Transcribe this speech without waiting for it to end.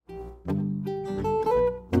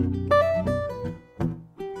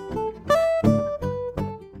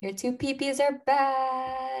The two peepees are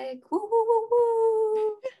back. Woo, woo,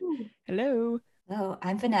 woo, woo. Hello, Hello,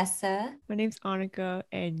 I'm Vanessa. my name's Annika,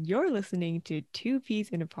 and you're listening to Two Peas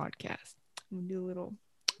in a Podcast. I'm gonna do a little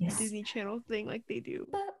Yes. Disney Channel thing like they do.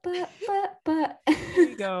 But. There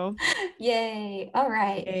we go. Yay. All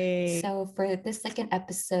right. Yay. So for this second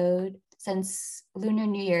episode, since Lunar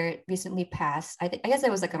New Year recently passed, I guess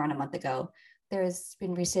it was like around a month ago, there's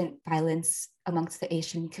been recent violence amongst the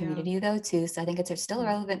Asian Yeah. community though too. So I think it's still a Mhm.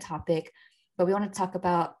 relevant topic, but we want to talk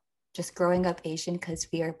about just growing up Asian because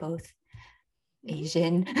we are both Mhm.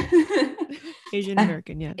 Asian. Asian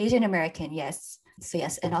American, yes. Asian American, yes. So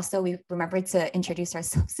yes, and also we remembered to introduce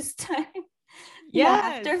ourselves this time. Yeah,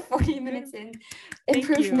 Yes. after 40 Good. minutes in Thank you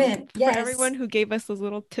improvement. for Yes. everyone who gave us those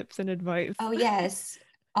little tips and advice. Oh yes.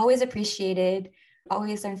 Always appreciated.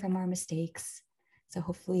 Always learn from our mistakes. So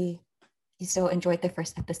hopefully you still enjoyed the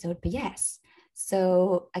first episode. But yes.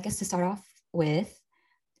 So I guess to start off with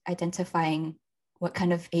identifying what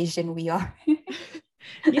kind of Asian we are.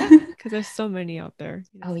 Yeah, because there's so many out there.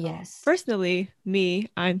 Oh So yes. personally,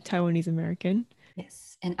 I'm Taiwanese American.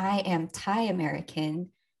 Yes. And I am Thai American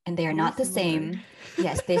and they are Very not the similar. same.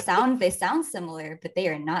 Yes, they sound similar, but they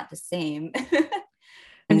are not the same.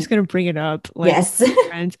 I'm just And gonna bring it up. Like yes. my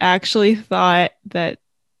friends actually thought that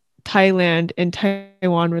Thailand and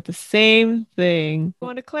Taiwan were the same thing. I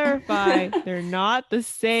want to clarify, they're not the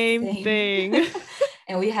same Same. thing.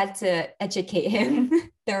 And we had to educate him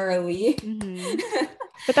thoroughly. hmm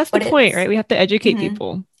But that's the But point, it's right? We have to educate mhm.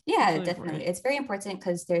 people. That's Yeah, really definitely. important. It's very important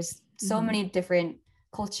because there's so hmm many different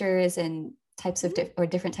cultures and types of hmm or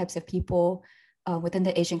different types of people within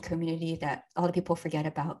the Asian community that a lot of people forget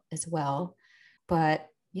about as well. But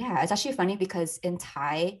yeah, it's actually funny because in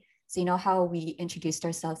Thai, so you know how we introduced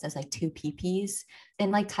ourselves as like two PPs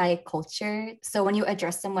in like Thai culture. So when you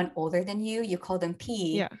address someone older than you call them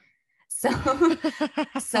P. Yeah. So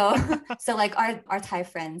so so like our Thai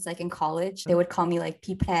friends like in college, they would call me like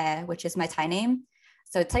P Plair, which is my Thai name.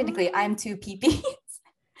 So technically I'm two PPs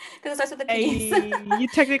because it starts with the P's. Hey, you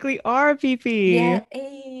technically are a Yeah, PP.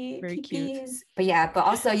 a Very cute. PPs. But yeah, but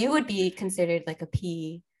also you would be considered like a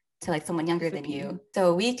P to like someone younger Just a than P. you.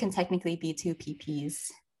 So we can technically be two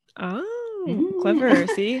PPs. Oh, clever. Mm.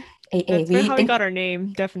 See? A, That's where we how we think got our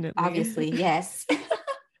name, definitely. obviously, yes.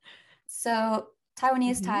 So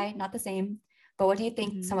Taiwanese hmm Thai, not the same. But what do you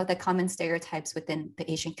think hmm some of the common stereotypes within the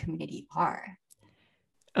Asian community are?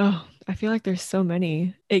 Oh, I feel like there's so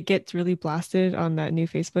many. It gets really blasted on that new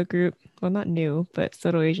Facebook group. Well, not new, but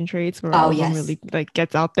subtle Asian traits where Oh, all of them yes. really like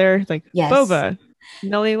gets out there, like Yes. boba,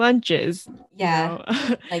 Nelly lunches, you Yeah. know.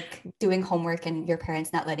 Like doing homework and your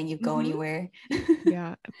parents not letting you go hmm anywhere.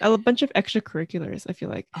 Yeah, a bunch of extracurriculars, I feel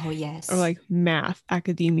like, Oh, or yes. like math,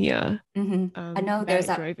 academia, I know there's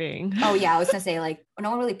bad that. driving. Oh, yeah. I was going to say, like, no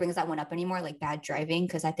one really brings that one up anymore, like bad driving,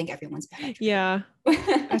 because I think everyone's bad at Yeah,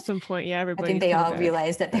 driving. at some point, yeah, I think everybody's they kind of all bad at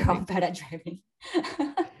realize that they're all driving. bad at driving.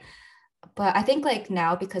 But I think, like,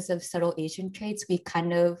 now because of subtle Asian traits, we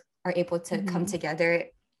kind of are able to come hmm together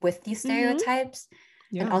with these hmm stereotypes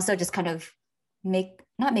and Yeah. also just kind of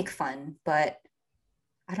not make fun, but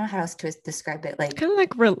I don't know how else to describe it. Like, Kind of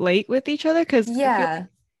like relate with each other because I feel like yeah.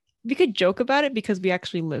 we could joke about it because we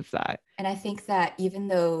actually live that. And I think that even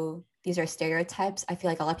though these are stereotypes, I feel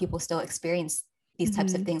like a lot of people still experience these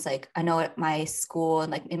types of hmm things. Like, I know at my school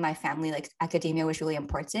and like in my family, like academia was really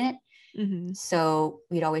important. hmm So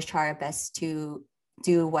we'd always try our best to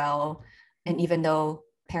do well. And even though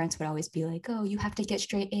parents would always be like, oh, you have to get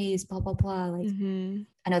straight A's, blah, blah, blah. Like, hmm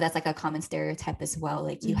I know that's like a common stereotype as well.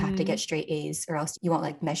 Like, you have to get hmm straight A's or else you won't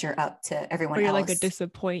like measure up to everyone Or you're like a else.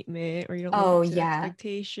 disappointment or you don't live Oh, up to the yeah.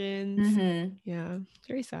 expectations. Mm-hmm. Yeah,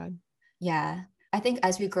 very sad. Yeah. I think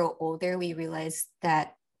as we grow older, we realize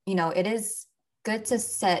that, it is good to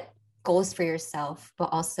set goals for yourself, but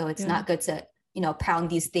also it's Yeah. not good to, pound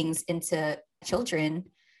these things into children.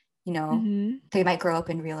 You know, hmm they might grow up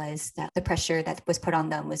and realize that the pressure that was put on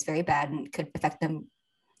them was very bad and could affect them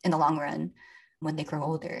in the long run when they grow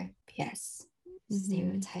older. Yes. hmm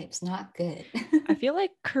Stereotypes, not good. I feel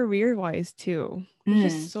like career wise too, there's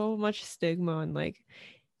just Mm, so much stigma on like,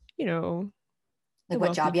 you know, like the what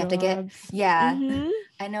wealthy job you have to get. jobs. Yeah. hmm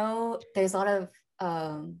I know there's a lot of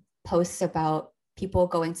posts about people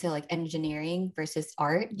going to like engineering versus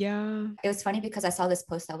art. Yeah. It was funny because I saw this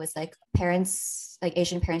post that was like parents, like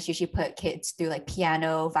Asian parents usually put kids through like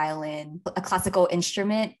piano, violin, a classical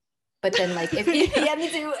instrument. But then like if you, Yeah. yeah, me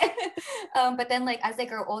too. But then like as they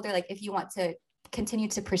grow older, like if you want to continue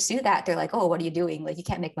to pursue that, they're like, oh, what are you doing? Like you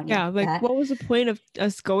can't make money off Yeah, of like that. what was the point of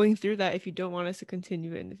us going through that if you don't want us to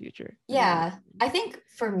continue it in the future? I don't Yeah. understand. I think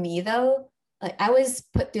for me though, like I was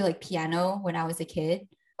put through like piano when I was a kid.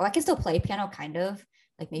 Or I can still play piano kind of.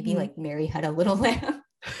 like maybe Mhm. like Mary Had a Little Lamb.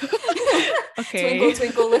 Twinkle, Okay.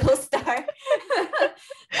 twinkle, little star.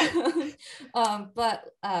 But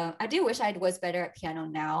I do wish I was better at piano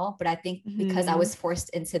now. But I think because I Mhm. was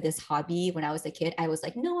forced into this hobby when I was a kid, I was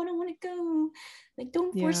like, no, I don't want to go. Like,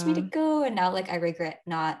 don't force me to Yeah. go. And now, like, I regret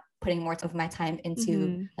not putting more of my time into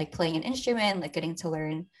Mhm. like playing an instrument, like getting to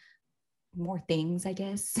learn more things, I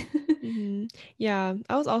guess. Yeah,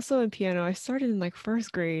 I was also in piano. I started in like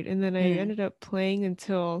first grade and then I Mm. ended up playing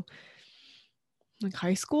until like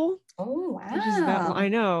high school, Oh, which is that I wow.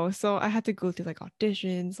 know. So I had to go through like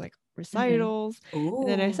auditions, like Mm-hmm. recitals, Oh.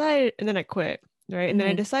 and then I quit, right? And then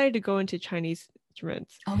I Mm-hmm. decided to go into Chinese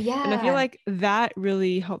instruments. Oh, And I feel yeah. like that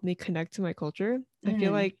really helped me connect to my culture. I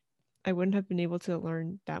feel Mm. like I wouldn't have been able to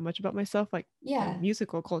learn that much about myself, like the Yeah.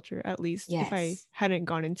 musical culture, at least if I Yes. hadn't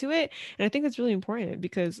gone into it. And I think that's really important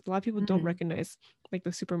because a lot of people don't Mm. recognize like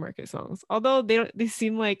the supermarket songs. Although they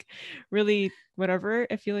seem like really whatever,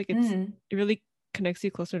 I feel like Mm. it really connects you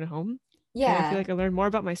closer to home. And I feel Yeah. like I learned more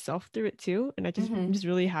about myself through it too. And I'm Mm-hmm. just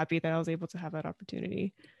really happy that I was able to have that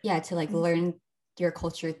opportunity. Yeah, to like Mm. learn your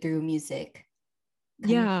culture through music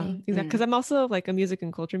kind of Yeah, thing. exactly. Because Mm. I'm also like a music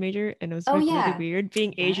and culture major, and it was Oh like really yeah. weird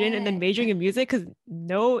being Asian and then Right. majoring in music because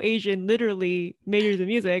no Asian literally majors in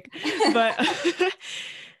music. But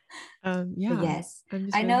But yeah, yes, I'm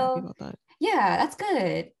just I really happy know. about that. Yeah, that's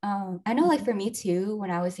good. I know like Mhm. for me too, when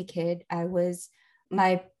I was a kid,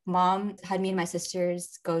 my mom had me and my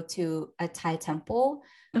sisters go to a Thai temple,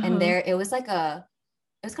 and Uh-huh. there it was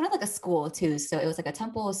kind of like a school too. So it was like a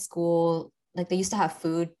temple, a school. Like they used to have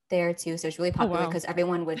food there too. So it's really Oh popular wow. because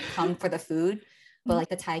everyone would come for the food. But Mhm. like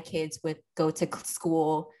the Thai kids would go to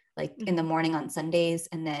school like in the Mhm. morning on Sundays.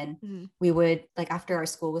 And then Mhm. we would, like after our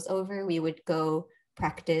school was over, we would go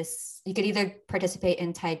practice. You could either participate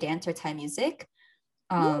in Thai dance or Thai music.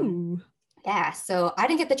 Um, Ooh. yeah, so I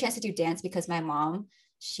didn't get the chance to do dance because my mom,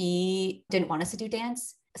 she didn't want us to do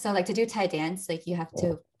dance. So like to do Thai dance, like you have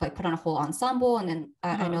to like put on a whole ensemble, and then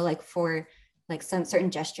I Uh-huh. know like for like some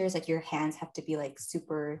certain gestures, like your hands have to be like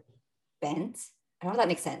super bent. I don't know if that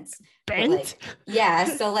makes sense, but Bent? like yeah.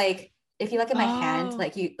 So like if you look at my hand, Oh.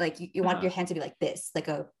 like you want Uh-huh. your hand to be like this, like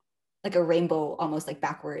a rainbow, almost like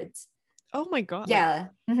backwards. Oh my God. Like, Yeah,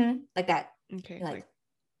 like that. okay, You're like, like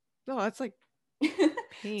no, that's like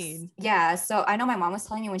pain. yeah, so I know my mom was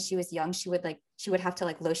telling me when she was young, she would have to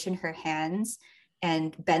like lotion her hands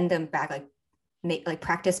and bend them back, like make like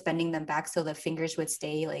practice bending them back so the fingers would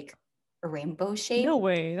stay like a rainbow No shape.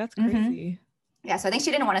 way. That's Mm-hmm. crazy. Yeah, so I think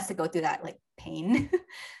she didn't want us to go through that like pain,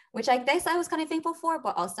 which I guess I was kind of thankful for,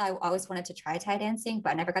 but also I always wanted to try Thai dancing, but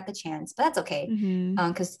I never got the chance. But that's okay, Mm-hmm.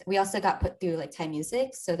 because we also got put through like Thai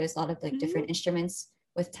music, so there's a lot of like Mm-hmm. different instruments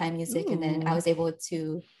with Thai music, and then I Ooh. was able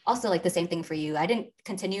to also like the same thing for you. I didn't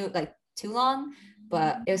continue like too long,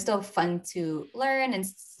 but it was still fun to learn, and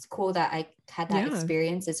it's cool that I had that Yeah.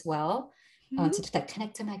 experience as well, Mm-hmm. to just like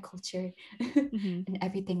connect to my culture Mm-hmm. and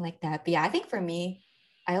everything like that. But yeah, I think for me,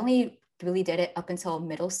 I only really did it up until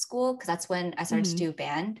middle school because that's when I started to Mm-hmm. do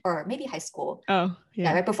band, or maybe high school. Oh, Yeah,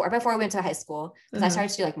 yeah. right before I went to high school, because I Uh-huh.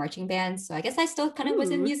 started to do like marching bands. So I guess I still kind of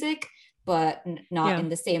was in Ooh. music, but not Yeah. in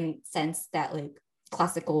the same sense that like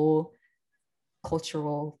classical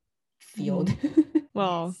cultural field. Mm-hmm.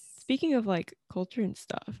 Well, Yes. speaking of like culture and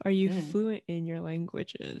stuff, are you Mm. fluent in your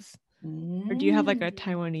languages? Or do you have like a Mm.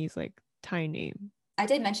 Taiwanese like Thai name? I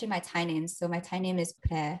did mention my Thai name. So my Thai name is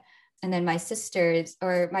Pre. And then my sisters,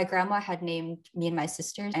 or my grandma had named me and my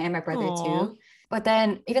sisters and my brother Aw. too. But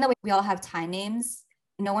then, even though we all have Thai names,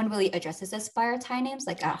 no one really addresses us by our Thai names,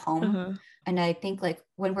 like at home. Uh-huh. And I think, like,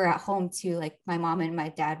 when we're at home too, like, my mom and my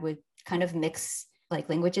dad would kind of mix like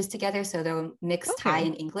languages together. So they'll mix Thai Okay.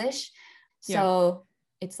 and English. Yeah. So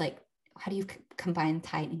it's like, how do you combine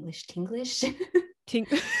Thai and English? Tinglish? Ting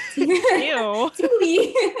Ew.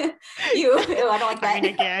 Tingly. Ew, I don't like I mean,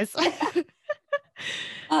 I that. guess.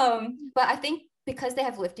 But I think because they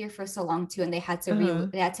have lived here for so long too, and Uh-huh.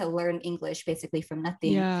 they had to learn English basically from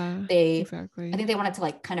nothing. Yeah, I exactly. think they wanted to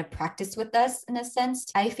like kind of practice with us in a sense.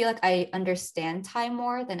 I feel like I understand Thai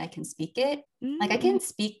more than I can speak it. Like I Mm-hmm. can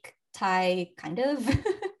speak Thai kind of,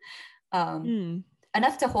 um, Mm.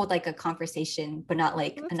 enough to hold like a conversation, but not Well,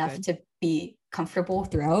 like that's enough good. to be comfortable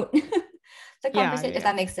throughout the Yeah, conversation, yeah, if yeah.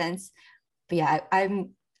 that makes sense. But yeah,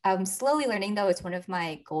 I'm slowly learning though. It's one of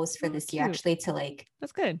my goals for Oh, this year cute. actually to like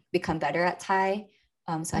That's good. become better at Thai.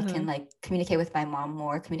 So I can Uh-huh. like communicate with my mom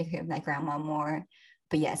more, communicate with my grandma more.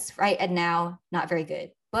 But yes, right. And now, not very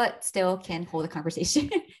good, but still can hold a conversation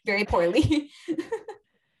very poorly.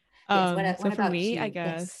 Yes. What So for about me, I you?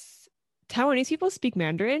 Yes. guess Taiwanese people speak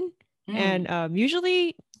Mandarin and Mm,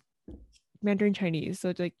 usually Mandarin Chinese.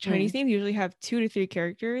 So like Chinese mm. names usually have 2 to 3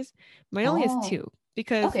 characters. Mine only has Oh, 2.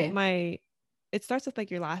 because Okay. it starts with like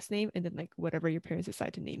your last name and then like whatever your parents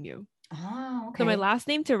decide to name you. Oh, So my okay. last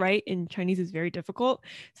name to write in Chinese is very difficult.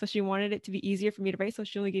 So she wanted it to be easier for me to write. So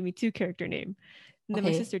she only gave me two character name. And then my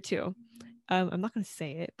Okay. sister too. I'm not gonna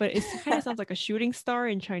say it, but it kind of sounds like a shooting star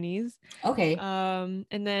in Chinese. Okay. And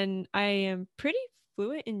then I am pretty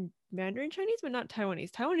fluent in Mandarin Chinese, but not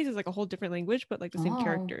Taiwanese. Taiwanese is like a whole different language, but like the same Oh.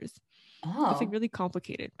 characters. It's like Oh. really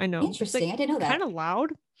complicated. I know. It's Interesting. like I didn't know kind that. of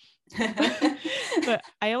loud, but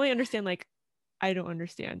I only understand like I don't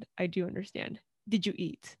understand. I do understand. Did you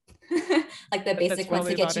eat? Like the That's basic ones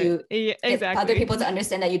probably to about it. Yeah, get other exactly. people to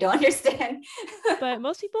understand that you don't understand. But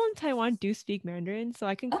most people in Taiwan do speak Mandarin, so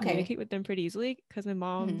I can Okay. communicate with them pretty easily because my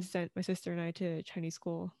mom Mhm. sent my sister and I to Chinese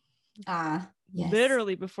school Ah, yes.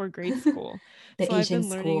 literally before grade school. The So I've Asian been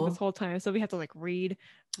learning this school. whole time. So we have to like read,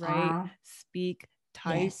 write, Ah, speak,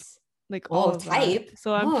 type, yes. like all Oh, of that. type.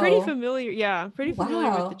 So I'm pretty Oh, familiar. Yeah, I'm pretty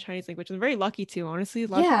familiar with the wow. Chinese language. I'm very lucky too, honestly. A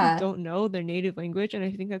lot of people Yeah. don't know their native language, and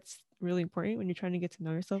I think that's really important when you're trying to get to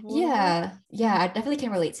know yourself a little more. Yeah. Yeah. I definitely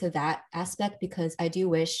can relate to that aspect because I do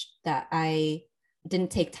wish that I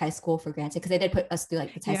didn't take Thai school for granted because they did put us through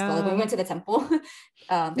like the Thai school. Like when we Yeah. went to the temple, there's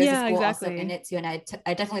a Yeah, school also in exactly. it too. And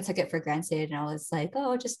I definitely took it for granted. And I was like,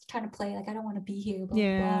 oh, just trying to play. Like, I don't want to be here, blah, blah, blah.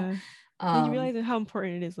 Yeah. Then you realize how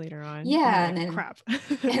important it is later on, and you're Yeah. like, crap.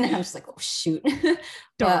 And then I'm just like, oh shoot. But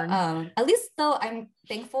Darn. at least though, I'm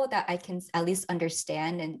thankful that I can at least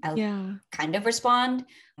understand and I Yeah. kind of respond.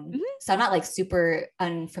 Hmm. So I'm not like super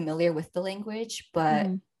unfamiliar with the language, but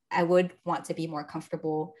Hmm. I would want to be more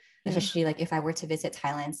comfortable, Yeah. especially like if I were to visit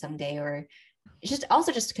Thailand someday, or just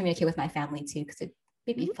also just to communicate with my family too, because it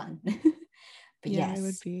would be Hmm. fun. But Yeah, it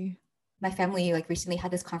would yes, be. my family like recently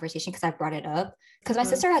had this conversation because I brought it up because my Uh,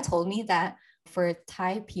 sister had told me that for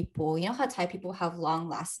Thai people, you know how Thai people have long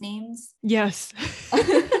last names? yes.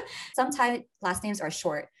 Some Thai last names are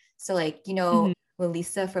short. So like, Hmm. when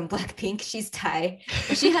Lisa from Blackpink, she's Thai,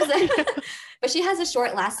 but she has a Yeah. but she has a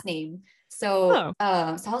short last name. So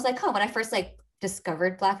Oh. so I was like, oh, when I first like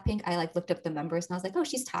discovered Blackpink, I like looked up the members and I was like, oh,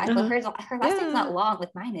 she's Thai, but Uh-huh. her last name's Yeah. not long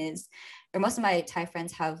like mine is. Or most of my Thai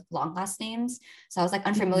friends have long last names. So I was like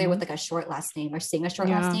unfamiliar with Hmm. like a short last name or seeing a short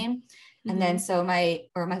last Yeah. name. And then Hmm. so my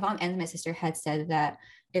mom and my sister had said that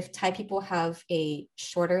if Thai people have a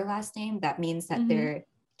shorter last name, that means that Hmm. they're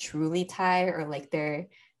truly Thai or like they're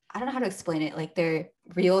I don't know how to explain it, like they're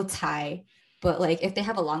real Thai. But like if they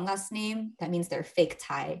have a long last name, that means they're fake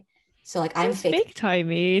Thai. So like What does fake Thai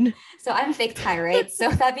mean? So I'm fake Thai, right? So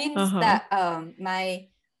that means Uh-huh. that my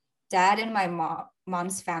dad and my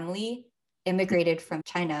mom's family immigrated from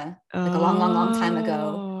China like a long, long, long time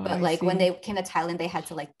ago. Oh, But I like when see. they came to Thailand, they had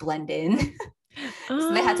to like blend in.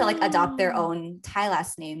 So they had to like adopt their Oh, own Thai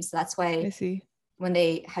last name. So that's I why see. when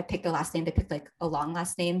they had picked a last name, they picked like a long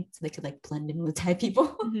last name so they could like blend in with Thai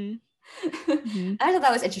people. Hmm. Hmm. I thought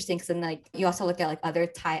that was interesting because then like you also look at like other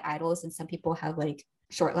Thai idols and some people have like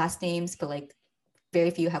short last names, but like very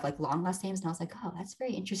few have like long last names. And I was like, oh, that's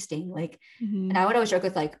very interesting. Like, and Hmm. I would always joke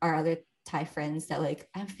with like our other Thai friends that like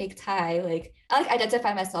I'm fake Thai. Like I like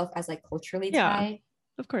identify myself as like culturally Yeah, Thai.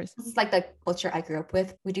 of course. This is like the culture I grew up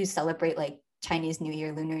with. We do celebrate like Chinese New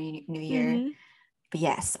Year, Lunar New Year. Hmm. But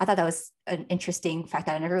yes, I thought that was an interesting fact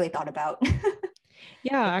that I never really thought about.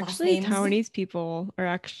 Yeah, Like last actually, names. Taiwanese people are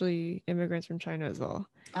actually immigrants from China as well.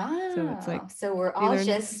 So it's like Ah, so we're they all learn the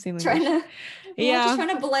just same trying language. to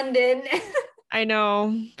Yeah, blend in. I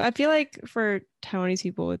know. I feel like for Taiwanese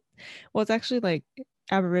people, well, it's actually like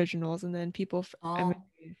Aboriginals, and then people Oh,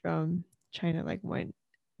 emigrated from China like went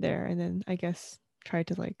there, and then I guess tried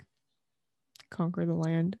to like conquer the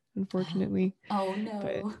land, oh, unfortunately. oh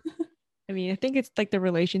But no. I mean, I think it's like the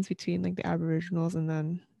relations between like the Aboriginals and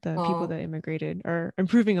then the people Oh, that immigrated are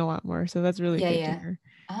improving a lot more. So that's really yeah, good to yeah. hear.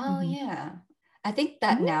 Oh, Hmm. yeah. I think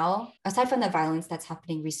that Hmm. now, aside from the violence that's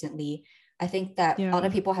happening recently, I think that a lot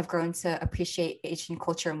of Yeah. people have grown to appreciate Asian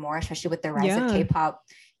culture more, especially with the rise of Yeah, K-pop,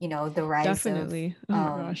 the rise of definitely. Oh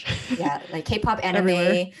my gosh. yeah, like K-pop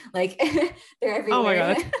Everywhere. anime, like they're Oh my everywhere.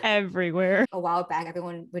 God, it's everywhere. A while back,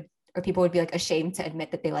 everyone would or people would be like ashamed to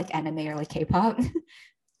admit that they like anime or like K-pop.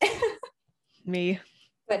 Me.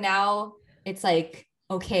 But now it's like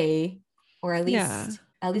okay, or Yeah.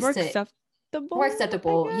 at More least to more acceptable, I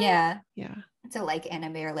acceptable, guess. yeah, Yeah. to like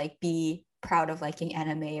anime or like be proud of liking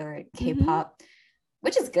anime or Hmm. K-pop,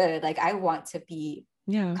 which is good. Like I want to be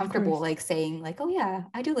Yeah, of comfortable course. like saying like, oh yeah,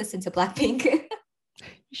 I do listen to Blackpink.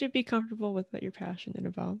 You should be comfortable with what you're passionate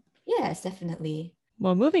about. Yes, definitely.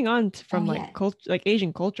 Well, moving on Oh from like yeah. culture, like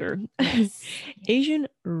Asian culture, Yes. Yes. Asian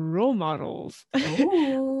role models,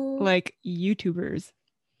 Oh. like YouTubers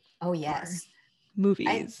Oh or yes. I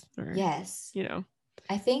movies or, yes. you know.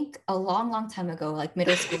 I think a long time ago, like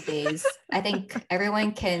middle school days, I think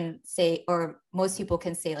everyone can say, or most people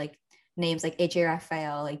can say like names like AJ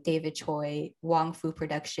Raphael, like David Choi, Wong Fu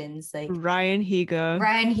Productions, like Ryan Higa.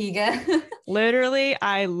 Ryan Higa. Literally,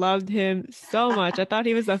 I loved him so much. I thought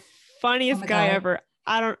he was the Oh funniest my guy God. ever.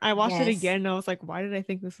 I watched it Yes. again and I was like, why did I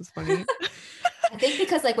think this was funny? I think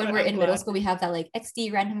because like when But we're I'm in middle glad. school, we have that like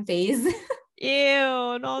XD random phase.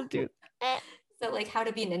 Ew, don't do that. So like How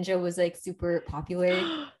to Be a Ninja was like super popular.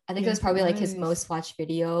 I think it was Yes, it probably like his was. most watched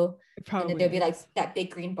video. It And then probably there'd be like is. that big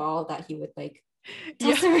green ball that he would like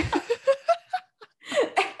Yeah. toss around.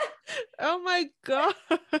 Oh my God.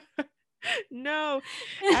 No.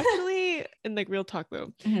 Actually, in like real talk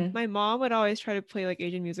though, Hmm. my mom would always try to play like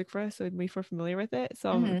Asian music for us, so we'd be more familiar with it.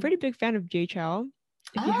 So I'm a Hmm. pretty big fan of Jay Chow.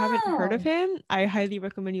 If you haven't heard of Oh. him, I highly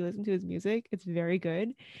recommend you listen to his music. It's very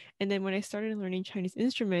good. And then when I started learning Chinese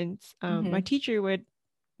instruments, my Hmm. teacher would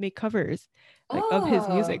make covers like of his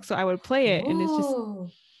music. Oh. So I would play it and it's just Oh.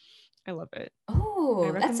 I love it. I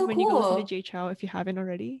Oh, that's so recommend you go listen to cool. Jay Chow if you haven't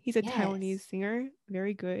already. He's a Taiwanese Yes. singer.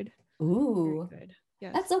 Very good. Very Ooh, good.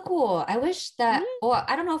 that's Yes. so cool. I wish that, Mhm. or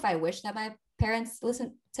I don't know if I wish that my parents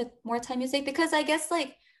listened to more Thai music because I guess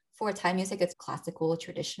like for Thai music, it's classical,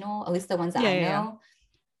 traditional, at least the ones that Yeah, I yeah, know.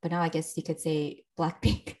 But now I guess you could say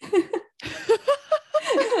Blackpink.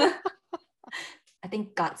 yeah. I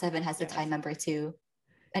think GOT7 has the Thai Yes. member too.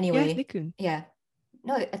 Yes, Anyway, Nickun. yeah.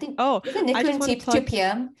 No, I think Oh, isn't I just Nickun want to 2 plug.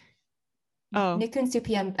 p.m.? Oh, Nickun 2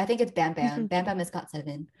 p.m. I think it's Bam he's Bam. from. Bam Bam is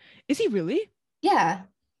GOT7. Is he really? Yeah,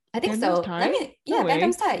 I think Gundam's so. Thai? No Yeah, Bam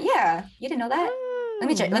Bam's way. Thai. Yeah, you didn't know that? Oh, Let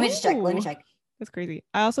me just check. Let me no. check. That's crazy.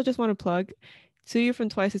 I also just want to plug Suyu from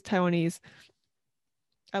Twice is Taiwanese.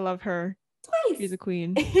 I love her. She's Twice. a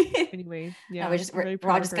queen. Anyway, No, yeah, I'm very we're all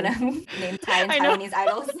proud of just gonna her. name Thai and I know. Taiwanese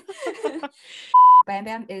idols. Bam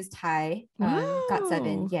Bam is Thai.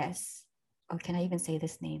 GOT7. Wow. Yes. Oh, can I even say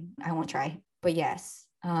this name? I won't try. But yes.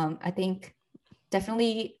 I think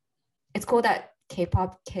definitely it's cool that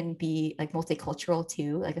K-pop can be like multicultural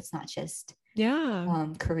too. Like it's not just Yeah.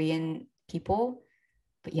 Korean people.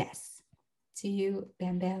 But yes. To you,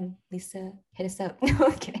 Bam Bam, Lisa, hit us up. No,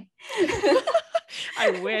 I'm kidding. I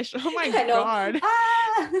wish. Oh my I know. God.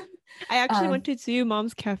 Ah. I actually Um, went to Suyu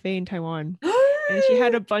Mom's cafe in Taiwan. And she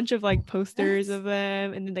had a bunch of like posters what? of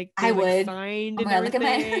them and then like they I were like would. signed Oh my and God, look at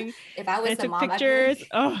my. everything. If I And I was a took mom, I'd be like, pictures.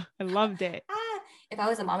 Oh, I loved it. ah. If I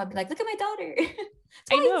was a mom, I'd be like, look at my daughter.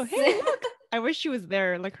 I know. Hey, Twice. look. I wish she was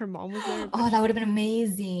there. Like her mom was there, but Oh, that would have been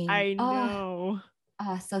amazing. I Oh, know.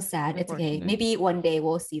 oh, so sad. It's okay. Unfortunate. Maybe one day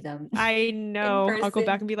we'll see them I in know. I'll go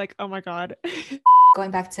back and person. be like, oh my God.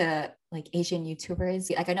 Going back to like Asian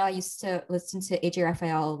YouTubers, like I know I used to listen to AJ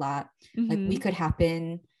Raphael a lot, like We Hmm. Could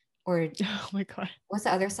Happen, or Oh my God. what's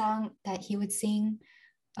the other song that he would sing?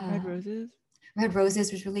 Red Uh, roses. Red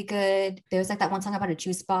Roses was really good. There was like that one song about a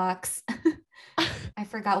juice box. I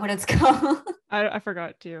forgot what it's called. I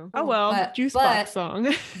forgot too. Oh Oh, well, juice box but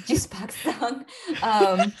song. juice box song.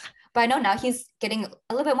 Um, but I know now he's getting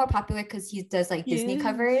a little bit more popular because he does like He Disney is.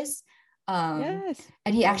 covers. Um, Yes.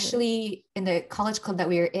 and he Love it. actually in the college club that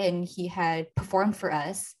we were in, he had performed for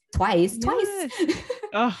us twice, twice. Yes.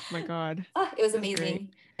 Oh my God. Oh, it was That's great.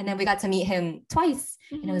 amazing. And then we got to meet him twice,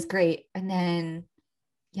 and it was Hmm. great. And then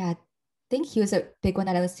yeah, I think he was a big one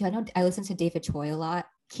that I listened to. I know I listened to David Choi a lot.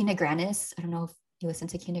 Kina Grannis. I don't know if you listen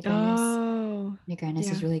to Kina Grannis. Oh, Kina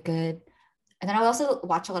Grannis is yeah. really good. And then I also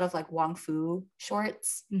watch a lot of like Wong Fu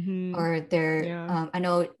shorts Hmm. or their Yeah. I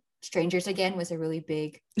know Strangers Again was a really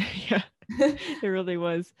big Yeah. that It really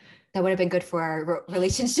was. would have been good for our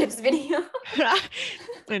relationships video.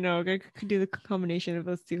 I know. I could do the combination of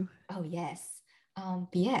those two. Oh yes. But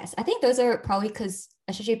yes, I think those are probably because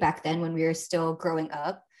especially back then when we were still growing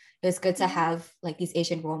up, it was good to Mhm. have like these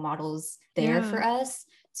Asian role models there Yeah. for us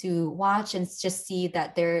to watch and just see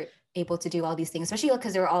that they're able to do all these things, especially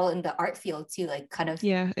because they're all in the art field too, like kind of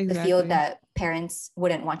Yeah, the field exactly. that parents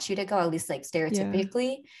wouldn't want you to go, at least like Yeah.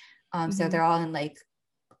 stereotypically. So Hmm. they're all in like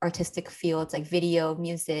artistic fields like video,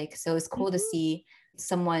 music. So it's cool to Hmm. see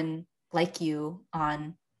someone like you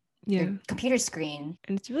on your Yeah. computer screen.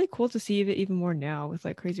 And it's really cool to see it even more now with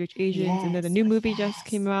like Crazy Rich Asians. And then the Yes. new Oh, movie just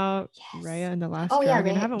came yes. out, Yes. Raya and the Last Oh yeah,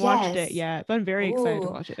 Dragon. I right. haven't watched it Yes. yet, but I'm very excited to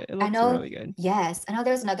Oh, watch it. It I looks know. really good. Yes. I know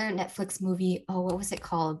there's another Netflix movie. Oh, what was it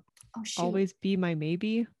called? Oh shoot. Always Be My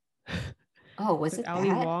Maybe Oh, was with it Ali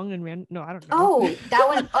that? Wong and Rand. No, I don't know. Oh, that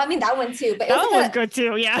one. Oh, I mean that one too. But That one was good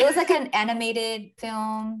too. Yeah. it was like an animated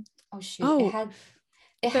film. Oh shoot. Oh,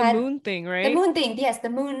 It the had moon thing, the right? moon thing. Yes, the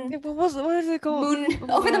Yeah, moon what is it called? moon Oh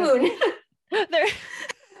my over the God. moon. There,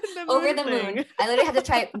 the Over moon the moon. thing. I literally had to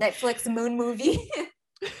try Netflix moon movie.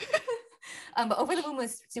 But Over the Moon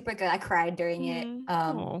was super good. I cried during it.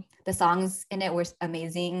 The songs in it were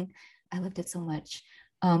amazing. I loved it so much.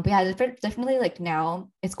 But yeah, definitely like now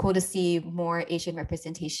it's cool to see more Asian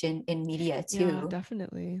representation in media too. Yeah,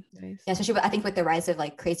 definitely. Nice. Yeah, especially I think with the rise of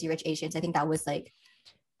like Crazy Rich Asians, I think that was like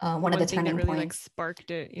one of the thing turning that really points. like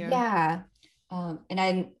sparked it. Yeah. Yeah.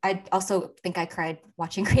 And I also think I cried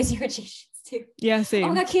watching Crazy Rich Asians too. Yeah, same. Oh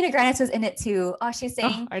my God, Keena Grannis was in it too. Oh, she's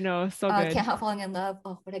saying, I know, so good. Can't Help Falling in Love.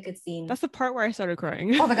 Oh, what a good scene. That's the part where I started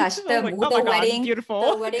crying. Oh my gosh, the wedding, God,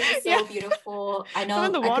 beautiful. The wedding is so beautiful. I know. And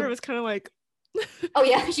then the water was kind of like. Oh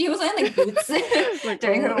yeah, she was wearing like boots like,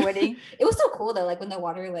 during her wedding. It was so cool though, like when the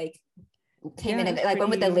water like came in and like went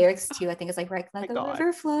with the lyrics too. I think it's like right like a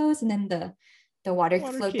river flows, and then the water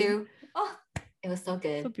flowed through. Oh, it was so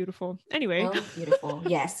good. So beautiful. Anyway. So beautiful.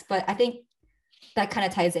 Yes. But I think that kind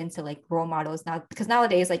of ties into like role models now, because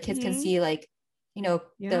nowadays like kids can see like, you know,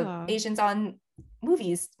 the Asians in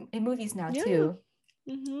movies now too.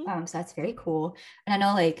 So that's very cool. And I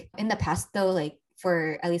know like in the past though, like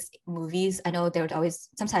for at least movies, I know there would always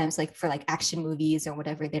sometimes like for like action movies or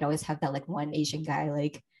whatever, they'd always have that like one Asian guy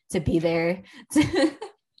like to be there.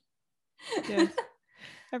 Yes.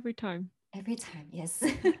 Every time, yes.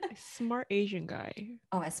 A smart Asian guy.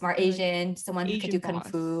 Oh, a smart Asian, someone who could do kung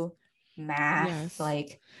fu, math,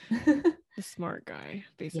 like the smart guy,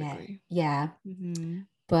 basically. Yeah.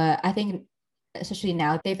 But I think especially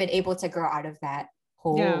now they've been able to grow out of that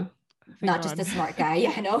whole not just a smart guy.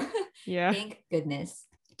 Yeah, I know. Yeah. Thank goodness.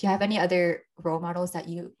 Do you have any other role models that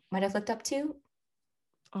you might have looked up to?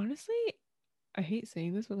 Honestly, I hate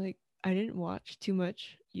saying this, but like I didn't watch too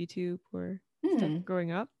much YouTube or stuff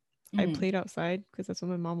growing up. I played outside because that's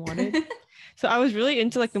what my mom wanted. So I was really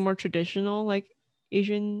into like the more traditional like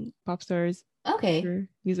Asian pop stars,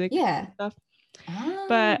 music, stuff.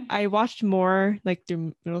 But I watched more like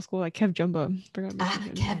through middle school, like Kev Jumba. Forgot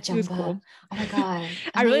Kev Jumba. He was cool. Oh my God.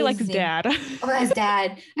 I really liked his dad. Oh, his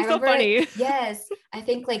dad. He's so funny. Yes. I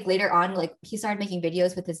think like later on, like he started making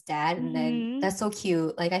videos with his dad, and then that's so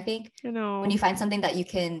cute. Like I think when you find something that you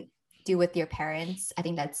can do with your parents, I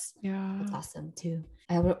think that's awesome too.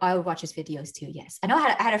 I would watch his videos too. Yes. I know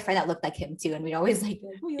I had a friend that looked like him too, and we'd always like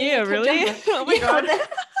really? Oh my God.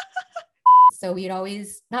 So we'd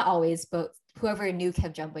always, not always, but whoever knew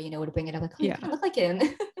Kev Jumba, you know, would bring it up like, oh, you look like him.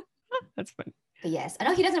 That's fun. But yes, I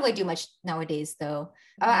know he doesn't really do much nowadays though.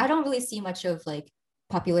 I don't really see much of like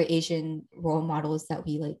popular Asian role models that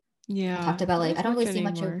we like talked about. Like I don't really see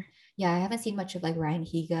much of, I haven't seen much of like Ryan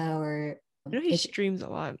Higa or I know he streams a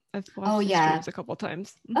lot. I've watched his streams a couple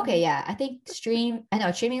times. Okay, yeah. I think streaming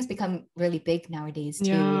has become really big nowadays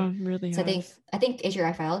too. Yeah, really. So I think Asia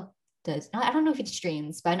Raphael does. No, I don't know if he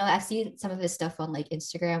streams, but I know I've seen some of his stuff on like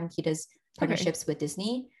Instagram. He does partnerships with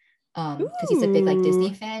Disney. Because he's a big like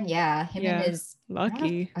Disney fan. Yeah. Him and his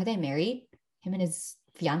lucky. Are they married? Him and his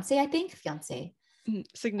fiance, I think.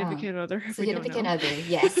 Significant other. Significant other,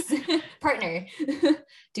 yes. Partner.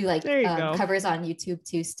 Do like covers on YouTube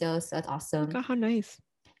too still. So that's awesome. Oh, how nice.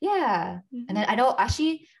 Yeah. And then I know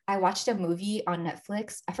actually I watched a movie on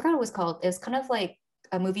Netflix. I forgot what it was called. It was kind of like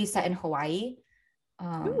a movie set in Hawaii.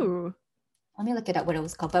 Ooh. Let me look it up what it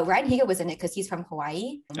was called. But Ryan Higa was in it because he's from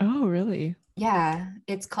Hawaii. Oh, really? Yeah.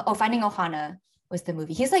 It's called Finding Ohana was the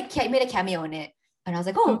movie. He's like, he made a cameo in it. And I was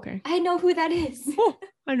like, I know who that is. Oh,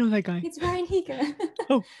 I know that guy. It's Ryan Higa.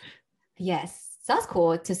 Oh. Yes. So that's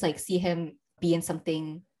cool to like see him be in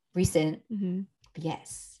something recent. But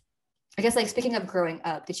yes. I guess like speaking of growing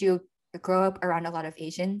up, did you grow up around a lot of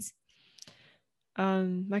Asians?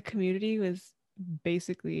 My community was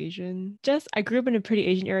basically Asian. I grew up in a pretty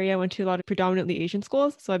Asian area. I went to a lot of predominantly Asian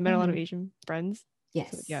schools, so I met a lot of Asian friends.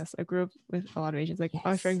 Yes. So, yes, I grew up with a lot of Asians. Like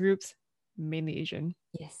my friend groups, mainly Asian.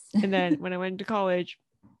 Yes. And then when I went to college,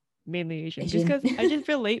 mainly Asian. Just because I just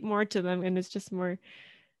relate more to them, and it's just more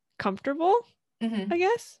comfortable, I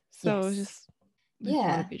guess. So it's just a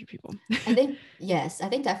lot of Asian people. I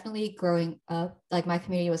think definitely growing up, like my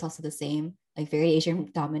community was also the same. Like very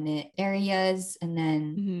Asian dominant areas, and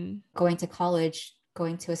then going to college,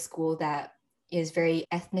 going to a school that is very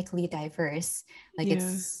ethnically diverse. Like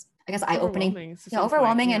it's, I guess, eye-opening,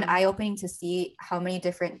 overwhelming and eye-opening to see how many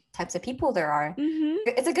different types of people there are.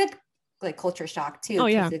 It's a good like culture shock too. Oh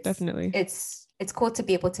yeah, definitely. It's cool to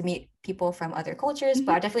be able to meet people from other cultures,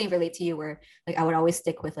 but I definitely relate to you where like I would always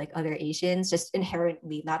stick with like other Asians just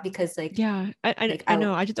inherently, not because like I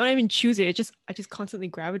know I just don't even choose it. I just constantly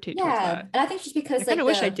gravitate towards that. And I think just because I kind of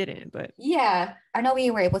wish I didn't, but I know we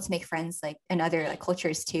were able to make friends like in other like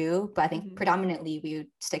cultures too, but I think predominantly we would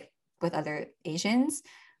stick with other Asians.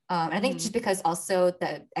 And I think just because also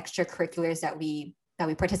the extracurriculars that that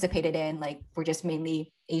we participated in, like were just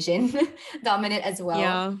mainly Asian dominant as well.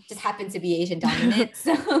 Yeah. Just happened to be Asian dominant.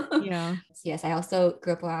 So Yeah. yes, I also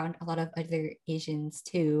grew up around a lot of other Asians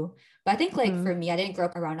too. But I think like for me, I didn't grow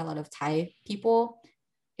up around a lot of Thai people.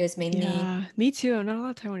 It was mainly Yeah, me too. Not a lot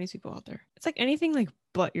of Taiwanese people out there. It's like anything like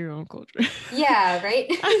but your own culture. yeah, right.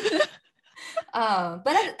 But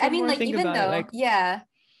I The mean, more I like think even about it, though, like yeah,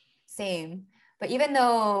 same. But even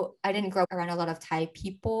though I didn't grow up around a lot of Thai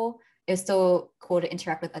people, it's still cool to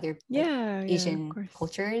interact with other like yeah, of Asian course.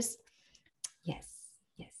 cultures. Yes,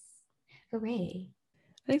 yes. Hooray.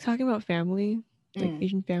 I think talking about family, like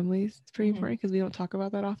Asian families, it's pretty important because we don't talk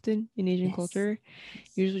about that often in Asian culture.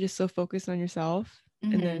 You're usually just so focused on yourself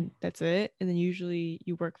and then that's it. And then usually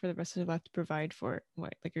you work for the rest of your life to provide for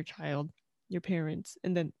what, like your child, your parents,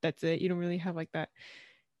 and then that's it. You don't really have like that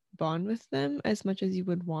bond with them as much as you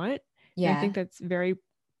would want. Yeah. And I think that's very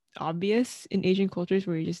obvious in Asian cultures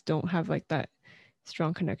where you just don't have like that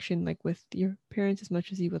strong connection like with your parents as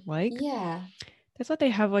much as you would like. Yeah. That's why they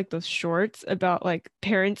have like those shorts about like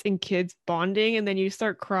parents and kids bonding and then you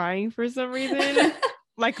start crying for some reason.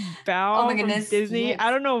 Like Bao from goodness, Disney. yes.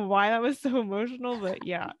 I don't know why that was so emotional, but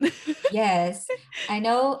yeah. Yes. I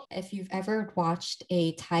know if you've ever watched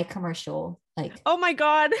a Thai commercial, like oh my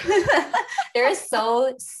God. they're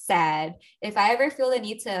so sad. If you ever feel the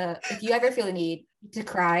need to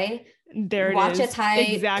cry, there watch it is. A Thai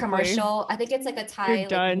exactly. commercial. I think it's like a Thai You're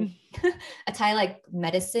done. like a Thai like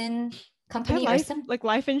medicine company life, or some like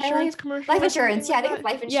life insurance commercial. Life insurance. Yeah, I think it's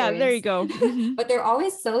life insurance. Yeah, there you go. But they're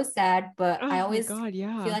always so sad. But I always feel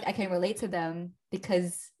like I can relate to them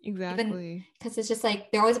because exactly because it's just like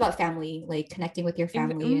they're always about family, like connecting with your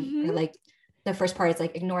family, and, or like the first part is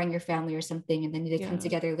like ignoring your family or something, and then they come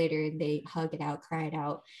together later and they hug it out, cry it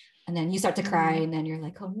out, and then you start to cry, and then you're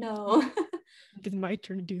like, oh no, it's my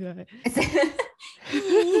turn to do that.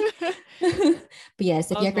 But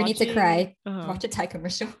yes, if you ever need to cry, watch a Thai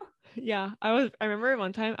commercial. Yeah, I remember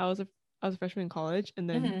one time I was a freshman in college and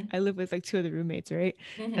then I lived with like two other roommates, right?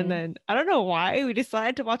 And then I don't know why we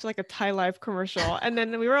decided to watch like a Thai Life commercial. And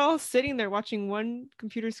then we were all sitting there watching one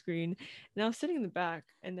computer screen and I was sitting in the back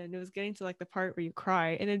and then it was getting to like the part where you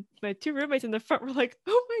cry. And then my two roommates in the front were like,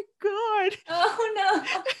 oh my God. Oh no.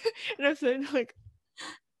 And I'm sitting like,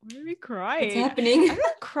 why are we crying? What's happening? I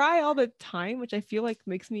don't cry all the time, which I feel like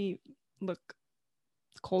makes me look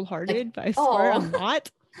cold-hearted, like, but I swear I'm not.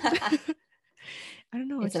 I don't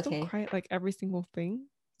know. I just don't cry at like every single thing.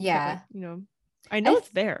 Yeah. Like, you know, I know it's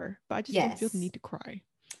there, but I just don't feel the need to cry.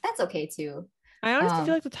 That's okay too. I honestly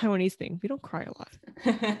feel like the Taiwanese thing. We don't cry a lot.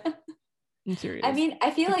 I'm serious. I mean,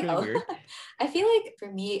 I feel it's like really I feel like for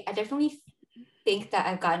me, I definitely think that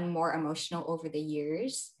I've gotten more emotional over the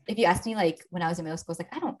years. If you ask me like when I was in middle school, it's like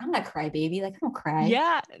I'm not a crybaby. Like I don't cry.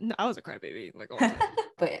 Yeah, no, I was a crybaby like all the time.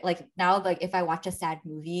 But like now, like if I watch a sad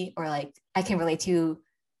movie or like I can relate to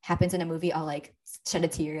happens in a movie, I'll like shed a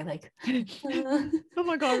tear. Like, oh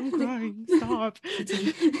my God, I'm crying. Stop.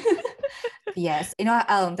 Yes, you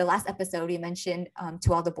know, the last episode we mentioned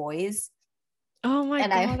To All the Boys. Oh my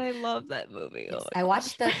God, I love that movie. Yes, I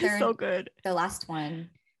watched the third, so good. The last one,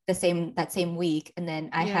 that same week, and then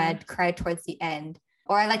I had cried towards the end,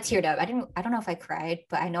 or I like teared up. I don't know if I cried,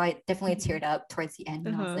 but I know I definitely teared up towards the end,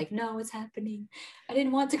 and I was like, no, it's happening. I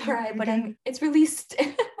didn't want to cry, but it's released.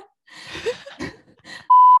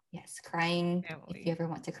 Yes, crying. Family. If you ever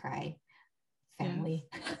want to cry, family.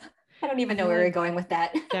 Yeah. I don't even know where we're going with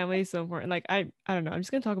that. Family is so important. Like I don't know. I'm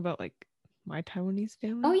just gonna talk about like my Taiwanese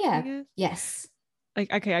family. Oh yeah. Yes.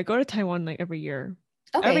 Like okay, I go to Taiwan like every year.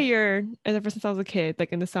 Okay. Every year, ever since I was a kid,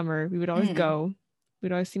 like in the summer, we would always go.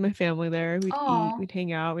 We'd always see my family there. We'd eat, we'd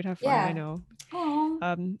hang out, we'd have fun. I know.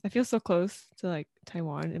 I feel so close to like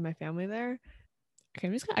Taiwan and my family there.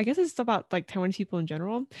 Okay, I guess it's about like Taiwanese people in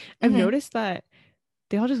general. I've noticed that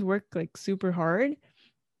they all just work like super hard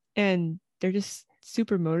and they're just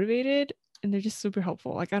super motivated and they're just super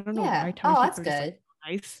helpful. Like I don't know why Taiwanese people are just like,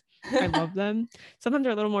 nice. I love them. Sometimes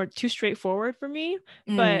they're a little more too straightforward for me,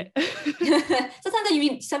 but sometimes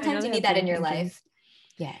you need that in your life.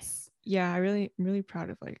 Yes. Yeah, I'm really proud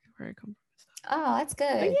of like where I come from. Oh, that's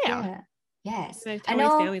good. But yeah. Yes. My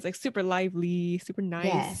Taiwanese family is like super lively, super nice.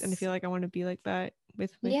 Yes. And I feel like I want to be like that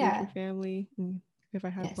with my future family if I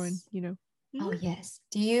have one, you know. Oh yes.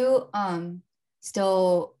 Do you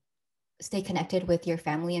still stay connected with your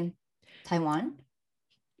family in Taiwan?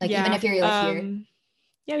 Like even if you're here?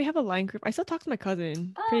 Yeah, we have a line group. I still talk to my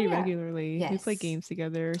cousin pretty regularly. Yes. We play games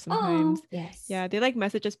together sometimes. Oh, yes. Yeah, they like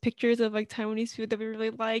message us pictures of like Taiwanese food that we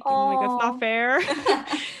really like. And I'm like, that's not fair.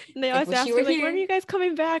 And they always ask me like, when are you guys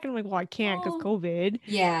coming back? And I'm like, well, I can't because COVID.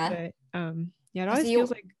 Yeah. But yeah, it always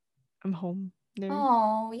feels like I'm home. there.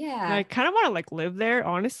 Oh, And I yeah. kind of want to like live there,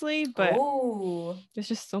 honestly, but Oh, there's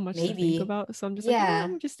just so much to think maybe. about. So I'm just like, I'm Yeah.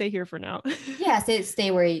 gonna just stay here for now. Yeah,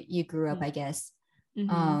 stay where you grew up, I guess.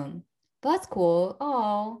 Mm-hmm. Um, but that's cool.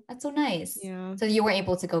 Oh, that's so nice. Yeah. So you weren't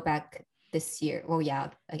able to go back this year. Well, yeah,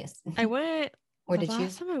 I guess. I went, Or the did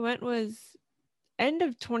last you? time I went was end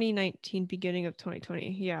of 2019, beginning of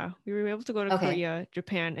 2020. Yeah. We were able to go to Okay. Korea,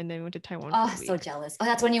 Japan, and then we went to Taiwan for Oh, a so week. jealous. Oh,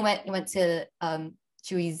 that's when you went to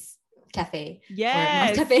Chewy's cafe or Mom's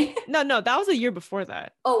Yes. cafe. No, that was a year before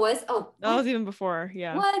that. Oh, was? Oh, That what? was even before.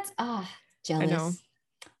 Yeah. What? Ah, I know. jealous.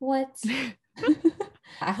 What?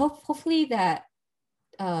 I hopefully that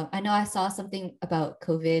I know I saw something about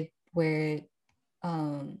COVID where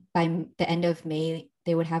by the end of May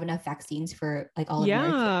they would have enough vaccines for like all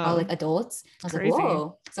America, all Yeah. like adults. I was like, Crazy.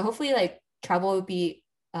 whoa. So hopefully like travel will be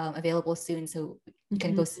available soon so you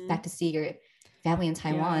can go Mhm. back to see your family in Yeah.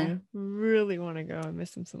 Taiwan. Really want to go. I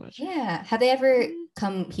miss them so much. Yeah. Have they ever Mhm.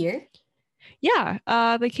 come here? Yeah.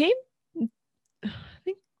 They came, I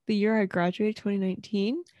think the year I graduated,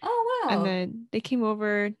 2019. Oh And wow. then they came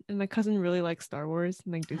over, and my cousin really likes Star Wars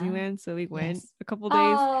and like Huh? Disneyland. So we went Yes. a couple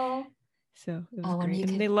days. Oh, So it was oh, when great. you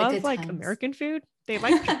And they could the love good like times. American food. They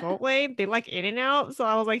like Chipotle. They like In-N-Out. So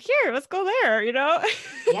I was like, here, let's go there, you know?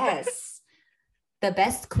 Yes. The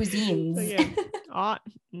best So cuisines. yeah. Uh,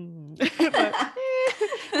 but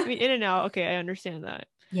I mean, In-N-Out, okay, I understand that.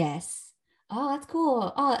 Yes. Oh, that's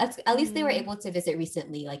cool. Oh, that's at least they were Hmm. able to visit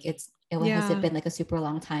recently. Like it has it Yeah. been like a super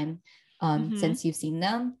long time Hmm. since you've seen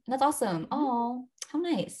them. And that's awesome. Hmm. Oh, how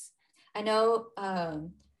nice. I know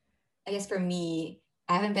I guess for me,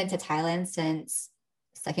 I haven't been to Thailand since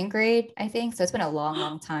second grade, I think. So it's been a long,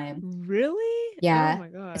 long time. Really? Oh Yeah. my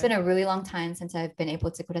It's been God. a really long time since I've been able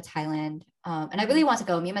to go to Thailand. And I Uh-huh. really want to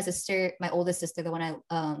go. Me and my sister, my oldest sister, the one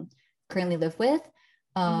I currently live with,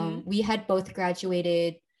 Hmm. we had both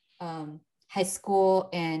graduated high school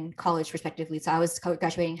and college respectively. So I was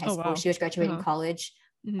graduating high Oh school. wow. She was graduating Uh-huh. college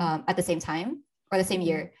Hmm. at the same time or the same Hmm.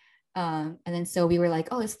 year. And then so we were like,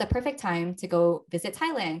 oh, this is the perfect time to go visit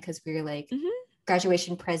Thailand because we were like Hmm.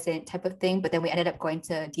 graduation present type of thing. But then we ended up going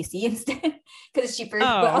to DC instead because it's cheaper.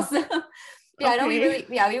 But Oh, also, yeah, I know okay.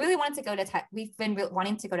 we really wanted to go to We've been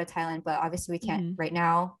wanting to go to Thailand, but obviously we can't Hmm. right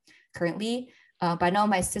now currently. But I know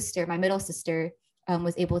my sister, my middle sister,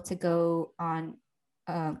 was able to go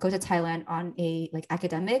to Thailand on a like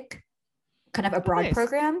academic kind of Oh, abroad nice.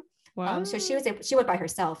 program. So Wow. she went by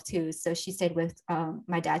herself too. So she stayed with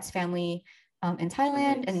my dad's family in Oh,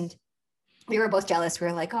 Thailand, and nice. we were both jealous. We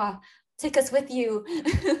were like, oh, take us with you.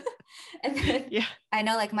 And then Yeah. I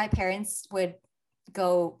know like my parents would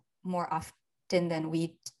go more often than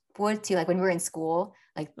we would to like when we were in school,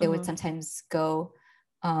 like they would Uh-huh. sometimes go,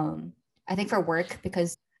 I think for work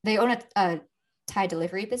because they own a Thai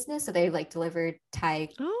delivery business. So they like delivered Thai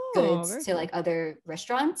Oh, goods very to like cool. other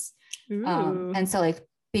restaurants. Ooh. And so like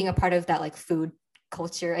being a part of that like food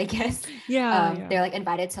culture, I guess, Yeah, yeah. they're like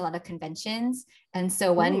invited to a lot of conventions. And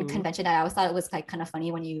so one Ooh. convention that I always thought it was like kind of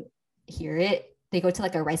funny when you hear it, they go to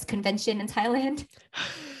like a rice convention in Thailand.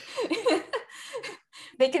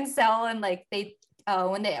 They can sell and like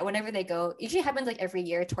whenever they go, usually happens like every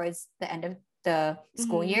year towards the end of the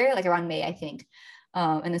school Hmm. year, like around May, I think.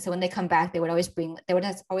 And then so when they come back, they would always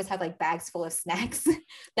have like bags full of snacks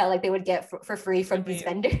that like they would get for free I from these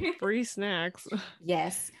mean, vendors. free snacks.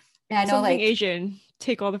 Yes. And I know Something like, Asian.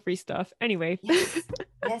 Take all the free stuff. Anyway. yes,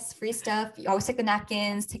 yes, free stuff. You always take the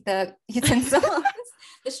napkins, take the utensils,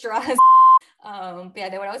 the straws. But yeah,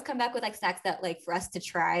 they would always come back with like snacks that like for us to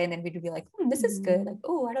try, and then we'd be like, this is good. Like, Mhm.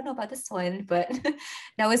 oh, I don't know about this one, but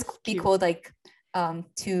that was be Cute. cool, like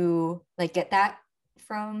to like get that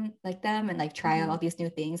from like them and like try Hmm. all these new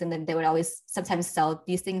things. And then they would always sometimes sell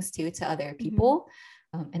these things too to other Hmm. people.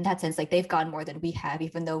 In that sense, like they've gone more than we have,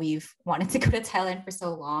 even though we've wanted to go to Thailand for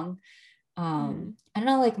so long. Hmm. I don't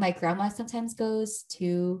know, like my grandma sometimes goes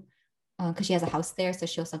to because she has a house there, so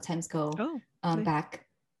she'll sometimes go Oh, nice. back.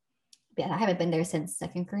 Yeah, I haven't been there since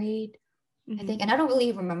second grade, I Hmm. think, and I don't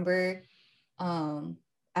really remember. Um,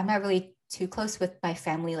 I'm not really too close with my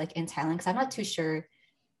family like in Thailand because I'm not too sure.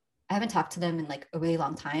 I haven't talked to them in like a really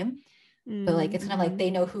long time, but like it's kind of like Mm-hmm.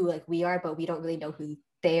 they know who like we are, but we don't really know who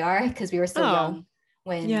they are because we were so Oh, young yeah,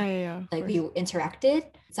 when yeah, yeah, of like we course. interacted.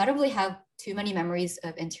 So I don't really have too many memories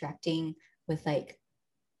of interacting with like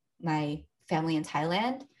my family in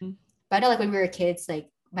Thailand. Mm. But I know like when we were kids, like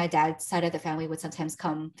my dad's side of the family would sometimes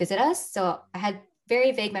come visit us. So I had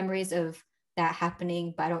very vague memories of that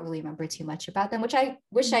happening, but I don't really remember too much about them, which I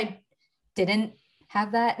wish Mhm. I didn't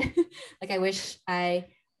have that. Like I wish I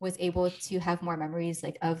was able to have more memories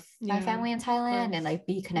like of my Yeah, family in of Thailand and course. like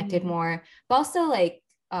be connected Hmm. more. But also like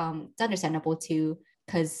it's understandable too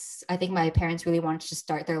because I think my parents really wanted to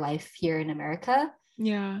start their life here in America.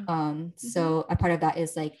 Yeah. So a part of that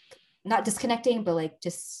is like not disconnecting, but like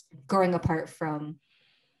just growing apart from,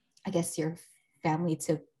 I guess, your family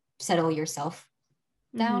to settle yourself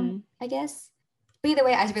down, I guess. But either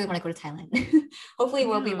way, I really want to go to Thailand. Hopefully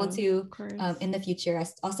we'll be able to in the future. I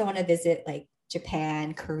also want to visit like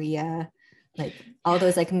Japan, Korea, like all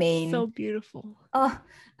those like main, so beautiful. Oh,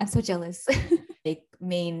 I'm so jealous. Like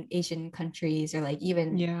main Asian countries, or like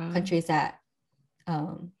even countries that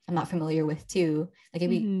I'm not familiar with too. Like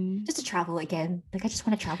maybe just to travel again. Like I just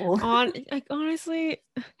want to travel. Like honestly,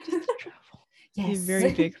 just to travel. Yes. It's a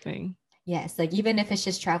very big thing. Yes, like even if it's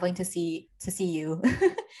just traveling to see you.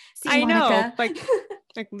 I know, like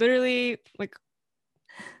literally like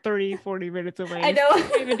 30-40 minutes away. I know. I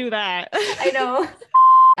can't even do that. I know.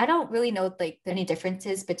 I don't really know like any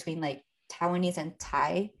differences between like Taiwanese and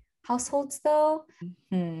Thai households though.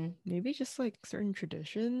 Maybe just like certain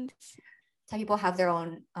traditions. Thai people have their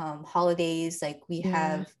own holidays. Like we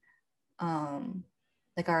have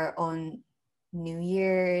like our own New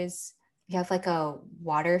Year's. We have like a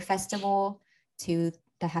water festival too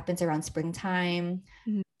that happens around springtime.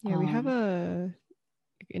 Yeah, we have a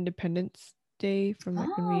Independence Day from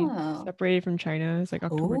like when we separated from China. It's like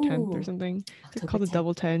October 10th or something. It's called the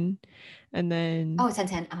Double 10. And then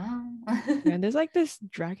 10-10. and there's like this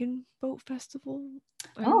dragon boat festival.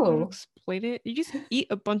 I don't know how to explain it. You just eat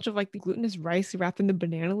a bunch of like the glutinous rice wrapped in the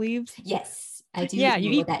banana leaves. Yes, I do. Yeah,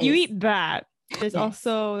 you eat that. There's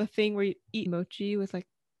also a thing where you eat mochi with like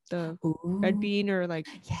the red bean or like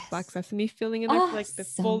black sesame filling in there for like the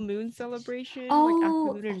full moon celebration, like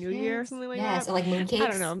after Lunar New Year or something like that. Or like moon cakes. I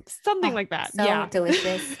don't know, something like that. So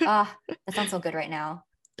delicious. That sounds so good right now.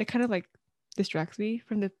 That kind of like distracts me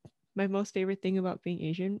from my most favorite thing about being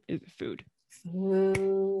Asian is food.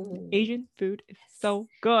 Asian food is so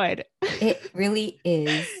good. It really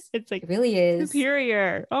is. It's like it really is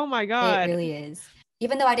superior. Oh my god, it really is.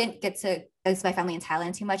 Even though I didn't get to visit my family in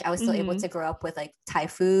Thailand too much, I was still able to grow up with like Thai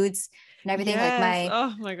foods and everything. Like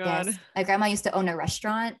oh my god, my grandma used to own a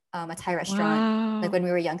restaurant, a Thai restaurant, like when we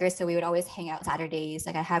were younger. So we would always hang out Saturdays.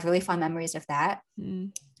 Like I have really fond memories of that.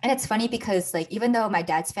 And it's funny because like even though my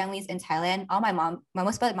dad's family's in Thailand,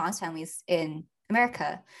 most of my mom's family's in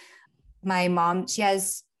America. My mom, she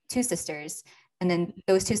has 2 sisters, and then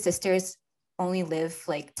those 2 sisters only live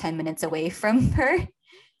like 10 minutes away from her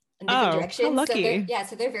in different directions. How lucky.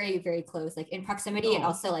 So they're very, very close, like in proximity and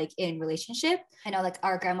also like in relationship. I know like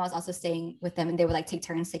our grandma's also staying with them, and they would like take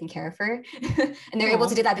turns taking care of her. And they're able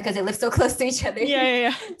to do that because they live so close to each other.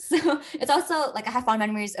 Yeah. So it's also like I have fond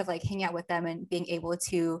memories of like hanging out with them and being able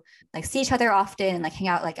to like see each other often and like hang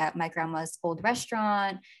out like at my grandma's old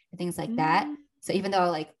restaurant and things like that. So even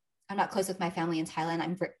though like I'm not close with my family in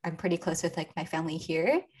Thailand, I'm pretty close with like my family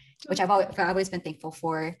here, which I've always been thankful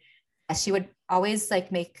for. She would always like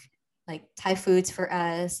make like Thai foods for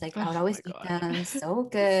us. Like I would always eat them. So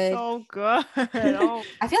good. So good.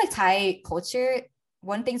 I feel like Thai culture,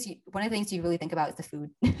 one of the things you really think about is the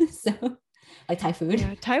food. So like Thai food.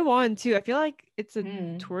 Yeah, Taiwan too. I feel like it's a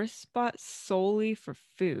tourist spot solely for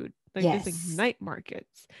food. Like there's like night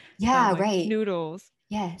markets. Yeah, like right. Noodles.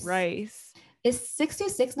 Yes. Rice. Is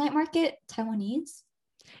 626 night market Taiwanese?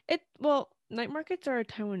 Night markets are a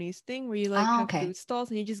Taiwanese thing where you like have food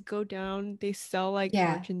stalls and you just go down. They sell like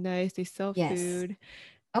merchandise. They sell food.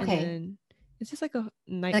 Okay. And then it's just like a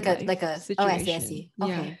night like a situation. I see.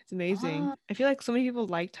 Okay. Yeah, it's amazing. I feel like so many people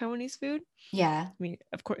like Taiwanese food. Yeah. I mean,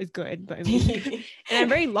 of course, it's good, but I mean, and I'm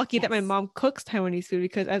very lucky that my mom cooks Taiwanese food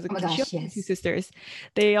because as a she has 2 sisters,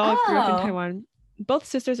 they all grew up in Taiwan. Both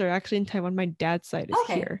sisters are actually in Taiwan. My dad's side is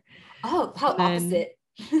here. Oh, how opposite.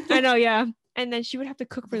 I know, yeah. And then she would have to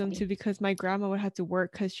cook for them too because my grandma would have to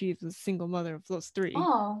work because she's a single mother of those 3.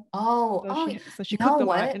 So she cooked a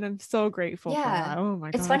lot, and I'm so grateful for that. Oh my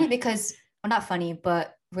god. It's funny because, well, not funny,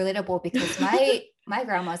 but relatable because my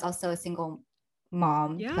grandma is also a single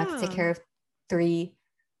mom who has to take care of 3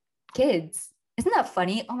 kids. Isn't that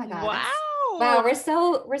funny? Oh my god. Wow, we're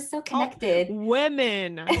so connected.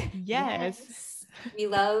 Women. Yes. We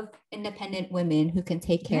love independent women who can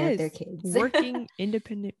take care of their kids. Working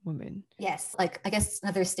independent women. Yes. Like, I guess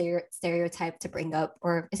another stereotype to bring up,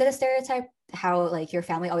 or is it a stereotype? How like your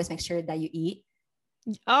family always makes sure that you eat.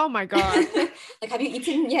 Oh my god. Like, have you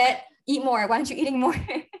eaten yet? Eat more. Why aren't you eating more?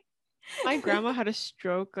 My grandma had a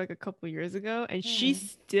stroke like a couple years ago, and she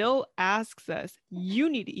still asks us, you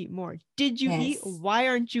need to eat more. Did you eat? Why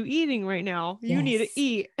aren't you eating right now? You need to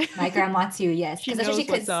eat. My grandma too. Yes. She knows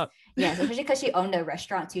what's up. Yeah, especially because she owned a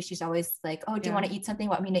restaurant too. She's always like, oh, do you want to eat something?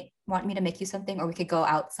 Want me to make you something? Or we could go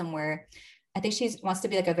out somewhere. I think she wants to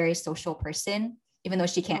be like a very social person, even though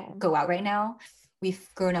she can't go out right now. we've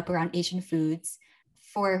grown up around Asian foods.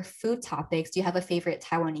 For food topics, do you have a favorite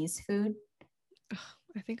Taiwanese food?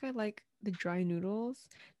 I think I like the dry noodles.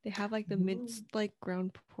 They have like the minced like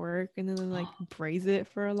ground pork and then like braise it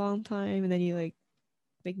for a long time and then you like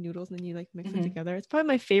make noodles and then you like mix them together. It's probably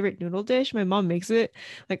my favorite noodle dish. My mom makes it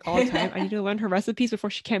like all the time. I need to learn her recipes before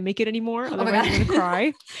she can't make it anymore. Oh my Otherwise, I'm God. gonna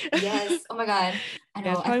cry. Yes. Oh my God. I Yeah,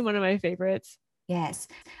 know. it's probably one of my favorites. Yes.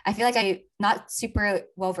 I feel like I'm not super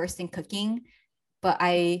well versed in cooking, but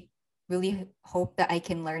I really hope that I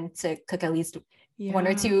can learn to cook at least one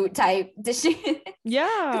or Yeah. two Thai dishes. Because I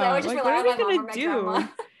Yeah. always just Like, what rely are on we my mom gonna or my grandma. do?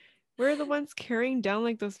 We're the ones carrying down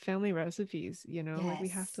like those family recipes, you know? Like, we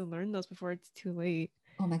have Yes. to learn those before it's too late.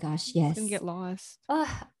 Oh my gosh. It's gonna Yes. get lost.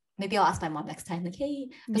 Maybe I'll ask my mom next time. Like, hey.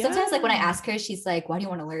 But sometimes, like when I Yeah. ask her, she's like, "Why do you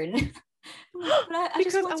want to learn?" I'm like, "But I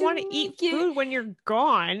just Because I want want to to eat make it." food when you're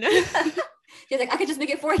gone. She's like, "I could just make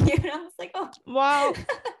it for you," and I was like, "Oh." Well,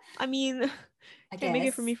 I mean, I can't make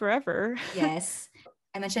it for guess. me forever. Yes.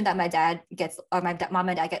 I mentioned that my dad gets, or my mom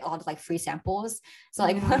and dad get all the like free samples. So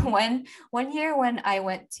like Yeah. one year when I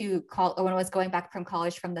went to call, or when I was going back from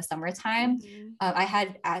college from the summertime, I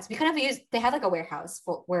had asked, we kind of used, they have like a warehouse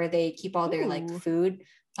where they keep all their like Ooh. food.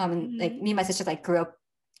 Like me and my sister like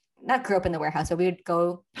not grew up in the warehouse, but we would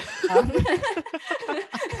go, um,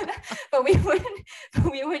 but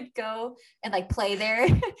we would go and like play there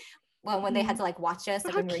well, when they had to like watch us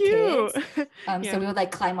like How when we were kids. cute. So we Yeah. would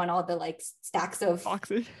like climb on all the like stacks of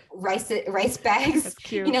Boxes. rice bags, That's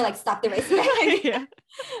cute. like stop the rice bag. Yeah.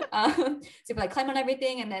 So we like climb on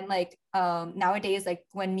everything. And then like nowadays, like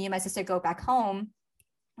when me and my sister go back home,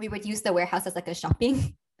 we would use the warehouse as like a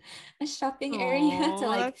shopping area to Oh,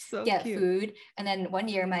 like that's so get cute. food. And then one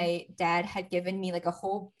year my dad had given me like a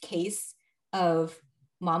whole case of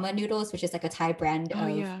mama noodles, which is like a Thai brand Oh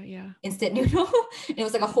of yeah. instant noodle. It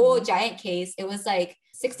was like a whole giant case. It was like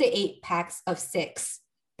 6 to 8 packs of 6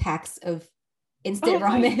 packs of Oh instant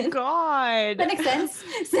my ramen. God. That makes sense.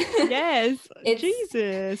 Yes. It's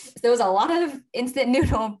Jesus. There was a lot of instant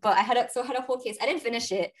noodle, but I had a whole case. I didn't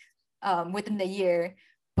finish it within the year,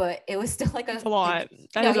 but it was still like It's a lot. like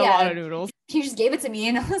That is a lot yeah. of noodles. He just gave it to me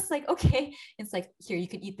and I was like, okay. It's like, here, you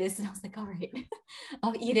can eat this. And I was like, all right,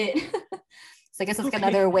 I'll eat it. So I guess it's like Okay.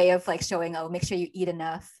 another way of like showing, oh, make sure you eat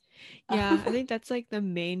enough. Yeah, I think that's like the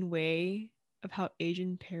main way of how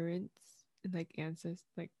Asian parents and like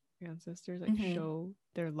ancestors like show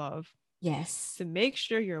their love. Yes. To make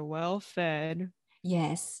sure you're well fed.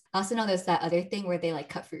 Yes. I also know there's that other thing where they like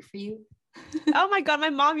cut fruit for you. Oh my God, my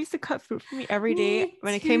mom used to cut fruit for me every day. Me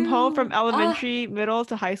When I came home from too. elementary, middle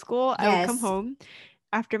to high school, I would come Yes. home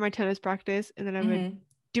after my tennis practice and then I would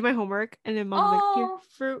do my homework and then mom was like, here, Oh,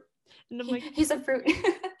 fruit. And I'm like, here's a fruit.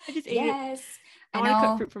 I just ate it. Yes. I I want to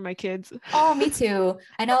cut know. fruit for my kids. Oh, me too.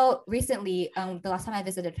 I know recently, the last time I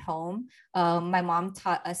visited home, my mom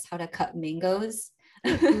taught us how to cut mangoes.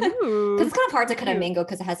 Because Ooh, it's kind of hard to cut a cute. mango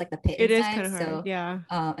because it has like the pit It is kind inside. of hard. So, Yeah.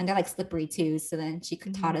 and they're like slippery too. So then she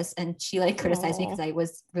taught us, and she like criticized me Aw. because I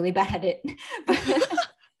was really bad at it.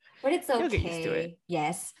 But it's You'll get used to it. okay.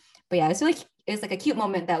 Yes. But yeah, it's really it's like a cute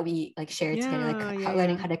moment that we like shared together, like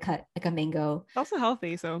learning how to cut like a mango. It's also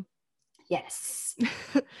healthy, so Yes.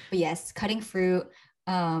 But yes, cutting fruit.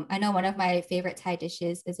 I know one of my favorite Thai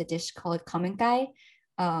dishes is a dish called kamen gai,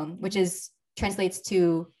 which is translates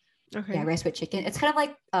to rice with chicken. It's kind of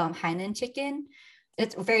like Hainan chicken.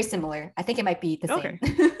 It's very similar. I think it might be the same.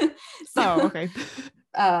 Okay.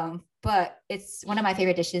 But it's one of my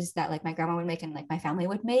favorite dishes that like my grandma would make and like my family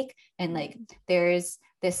would make. And like there's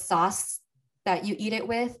this sauce that you eat it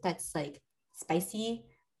with that's like spicy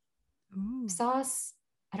sauce.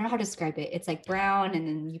 I don't know how to describe it. It's like brown and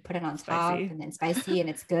then you put it on top and then spicy and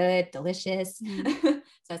it's good, delicious.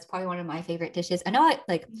 So it's probably one of my favorite dishes. I know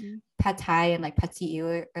like pad thai and like pad see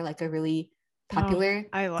ew are like a really popular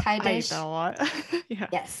Thai dish. I eat that a lot. Yeah.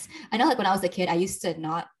 Yes. I know like when I was a kid, I used to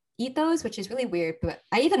not eat those, which is really weird, but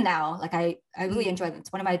I eat them now. Like I really enjoy them.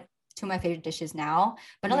 It's one of my two of my favorite dishes now.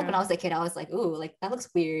 But not like when I was a kid, I was like, ooh, like that looks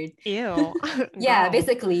weird. Ew. Yeah,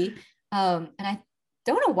 basically. And I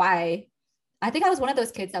don't know why. I think I was one of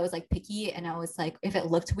those kids that was like picky and I was like, if it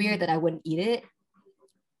looked weird, that I wouldn't eat it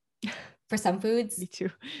for some foods. Me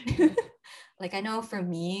too. Like I know for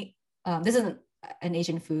me, this isn't an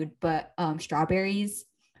Asian food, but strawberries.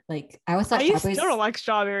 Like I always thought strawberries. I still don't like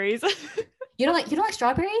strawberries. You don't like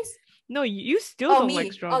strawberries? No, you still don't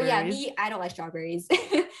like strawberries. Oh yeah, me. I don't like strawberries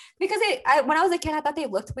because when I was a kid, I thought they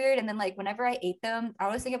looked weird, and then like whenever I ate them, I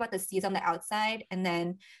was thinking about the seeds on the outside, and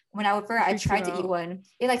then whenever I tried to eat one,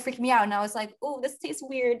 it like freaked me out, and I was like, oh, this tastes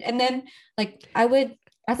weird, and then like I would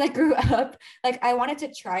as I grew up, like I wanted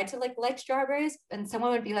to try to like strawberries, and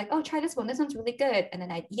someone would be like, "Oh, try this one. This one's really good," and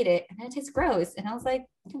then I'd eat it, and then it tastes gross, and I was like,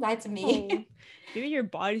 "You lied to me." Oh, maybe your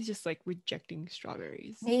body's just like rejecting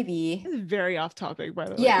strawberries. Maybe. This is very off topic, by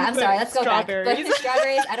the way. Yeah, I'm sorry. Let's go back. But Strawberries.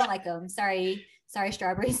 strawberries, I don't like them. Sorry,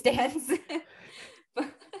 strawberry stands.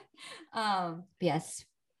 Yes,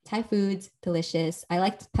 Thai food's delicious. I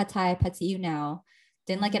liked pad Thai, pad see ew now.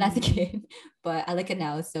 Didn't like it as a kid, but I like it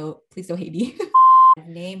now. So please don't hate me.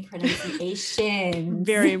 Name pronunciation.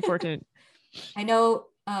 Very important. I know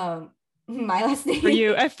my last name. For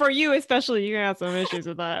you especially, you're gonna have some issues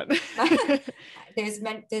with that. there's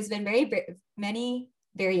been many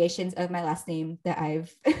variations of my last name that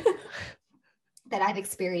I've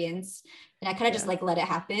experienced, and I kind of just like let it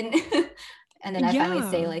happen. And then I finally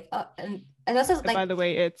say like, oh, and also like, by the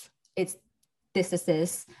way, it's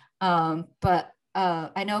this. But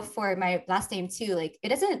I know for my last name too, like it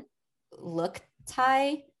doesn't look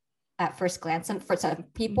Thai at first glance. For some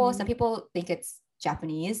people, some people think it's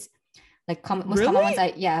Japanese. Like most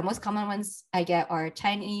common ones I get are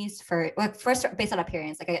Chinese for like first based on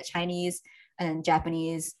appearance. Like I get Chinese and then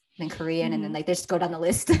Japanese, then Korean, and then like they just go down the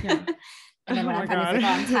list. Yeah. And then when I'm trying to say, oh,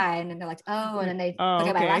 I'm Thai, and then they're like, oh, and then they look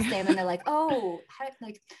at my last name and they're like, oh,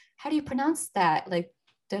 how do you pronounce that? Like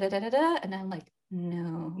da da da da da, and I'm like,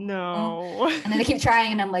 no. And then they keep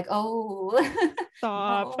trying, and I'm like, oh,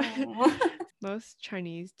 stop. No. Most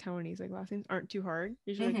Chinese, Taiwanese like last names aren't too hard.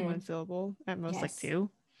 Usually like one syllable, at most like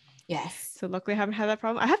two. Yes. So luckily I haven't had that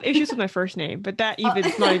problem. I have issues with my first name, but that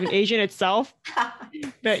it's not even Asian itself.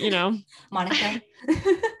 But Monica.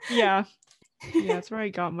 Yeah, that's where I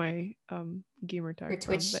got my gamer tag your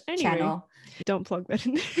Twitch from. But anyway, channel. Don't plug that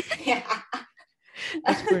in there. Yeah.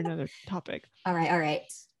 That's for another topic. All right.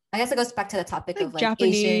 I guess it goes back to the topic of like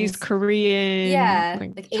Japanese, Asians. Korean, yeah,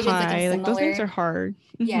 like Asians Thai, looking similar. like those names are hard.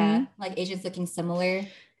 Yeah, like Asians looking similar.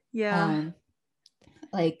 Yeah.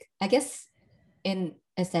 Like I guess in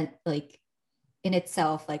a sense, like in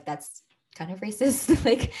itself, like that's kind of racist.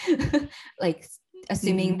 like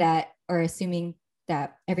assuming that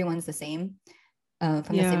everyone's the same from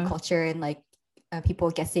the same culture, and like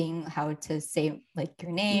people guessing how to say like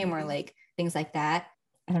your name or like things like that.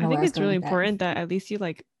 I don't know. I think it's really important that at least you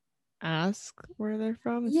like ask where they're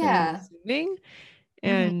from instead of assuming,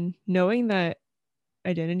 and knowing that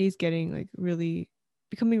identity is getting like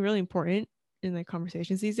becoming really important in like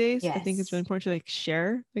conversations these days. I think it's really important to like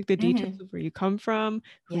share like the details of where you come from,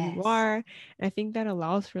 who you are, and I think that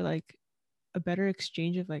allows for like a better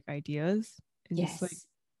exchange of like ideas and just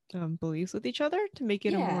like beliefs with each other to make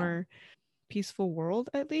it a more peaceful world,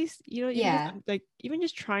 at least. Even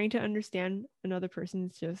just trying to understand another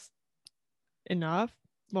person's just enough.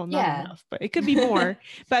 Well, not enough, but it could be more.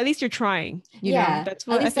 But at least you're trying. You know, that's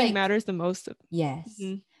what I think matters the most. Yes,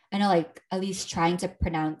 I know. Like at least trying to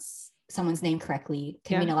pronounce someone's name correctly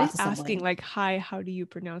can mean a lot to someone. Asking like, "Hi, how do you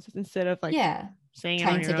pronounce it?" instead of like saying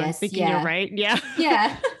trying it on your own, guess, thinking you're right.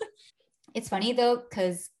 Yeah. It's funny though,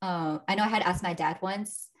 because I know I had asked my dad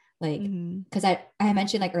once. Like, because I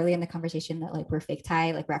mentioned like earlier in the conversation that like we're fake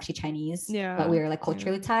Thai, like we're actually Chinese, but we were like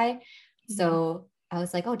culturally Thai. So I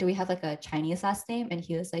was like, oh, do we have like a Chinese last name? And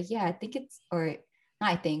he was like, yeah, I think it's, or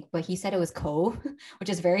not I think, but he said it was Ko, which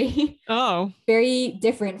is very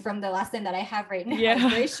different from the last name that I have right now. Yeah.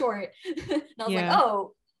 It's very short. And I was like,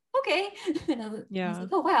 oh, okay. And I was like,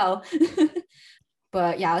 oh, wow.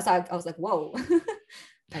 But yeah, I was like, whoa.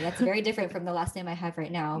 Like, that's very different from the last name I have right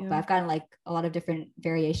now, but I've gotten like a lot of different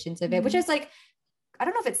variations of it, which is like, I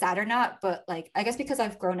don't know if it's sad or not, but like, I guess because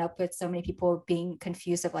I've grown up with so many people being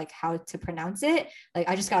confused of like how to pronounce it, like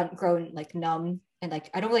I just grown like numb, and like,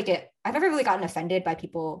 I've never really gotten offended by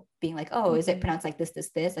people being like, oh, is it pronounced like this,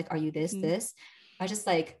 like, are you this? I just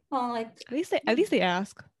like, well, like, at least they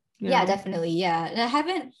ask. Yeah, definitely. Yeah. And I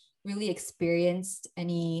haven't really experienced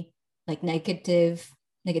any like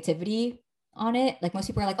negativity on it. Like most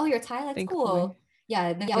people are like, oh, you're Thai, that's cool.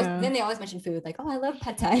 Yeah. Then they always mention food, like, oh, I love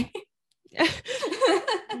pad Thai.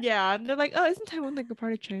 Yeah, and they're like, oh, isn't Taiwan like a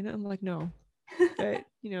part of China? I'm like, no, but at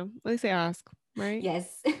least they ask, right?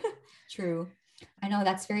 Yes. True. I know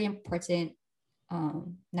that's very important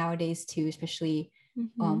nowadays too, especially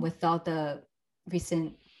with all the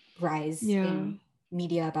recent rise in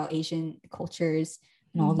media about Asian cultures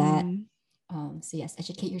and all that. So yes,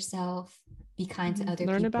 educate yourself, be kind to other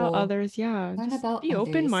learn people. About others. Be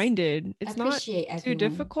open-minded. It's not too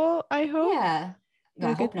difficult, I hope.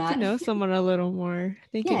 I hope not. To know someone a little more. I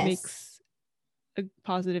think it makes a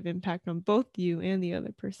positive impact on both you and the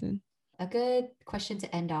other person. A good question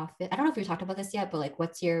to end off with. I don't know if we talked about this yet, but like,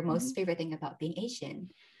 what's your most favorite thing about being Asian?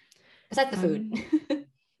 Besides the food.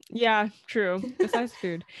 Yeah, true. Besides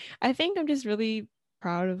food. I think I'm just really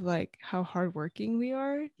proud of like how hardworking we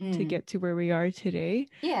are to get to where we are today.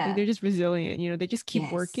 Yeah. Like they're just resilient, you know, they just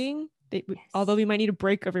keep working. Although we might need a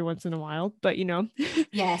break every once in a while, but you know,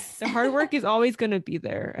 yes, the hard work is always going to be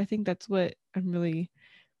there. I think that's what I'm really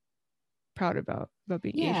proud about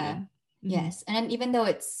being Asian. Yes. And then even though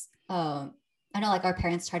it's I know like our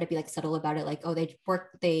parents try to be like subtle about it, like, oh,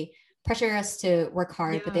 they pressure us to work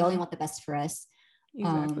hard, but they only want the best for us.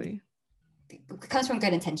 Exactly. It comes from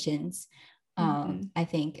good intentions, I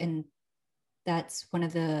think. And that's one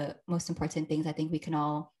of the most important things I think we can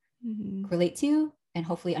all relate to and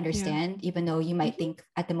hopefully understand, even though you might think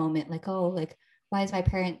at the moment, like, oh, like, why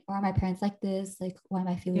are my parents like this? Like, why am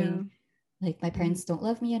I feeling like my parents don't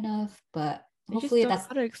love me enough? But they hopefully just don't that's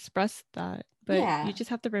know how to express that. But you just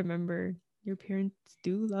have to remember your parents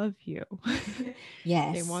do love you.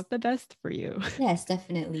 Yes. They want the best for you. Yes,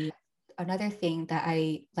 definitely. Another thing that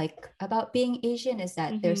I like about being Asian is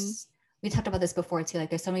that we talked about this before too, like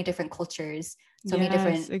there's so many different cultures, so many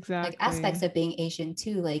different like aspects of being Asian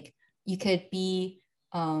too. Like you could be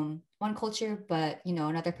one culture, but you know,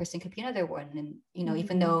 another person could be another one. And you know,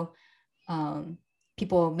 even though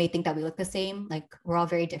people may think that we look the same, like we're all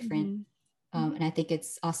very different. And I think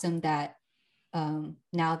it's awesome that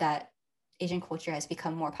now that Asian culture has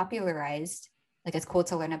become more popularized, like it's cool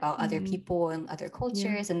to learn about other people and other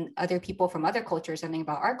cultures and other people from other cultures learning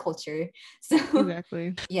about our culture. So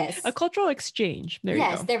exactly. Yes. A cultural exchange. There you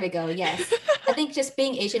go. There we go. Yes. I think just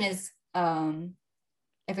being Asian is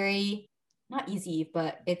a very, not easy,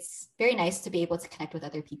 but it's very nice to be able to connect with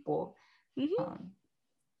other people. So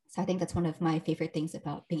I think that's one of my favorite things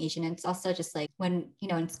about being Asian. And it's also just like when, you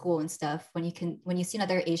know, in school and stuff, when you see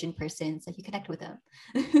another Asian person, it's like you connect with them.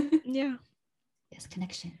 Yeah. Yes,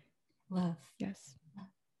 connection. Love. Yes.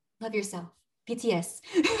 Love yourself. BTS.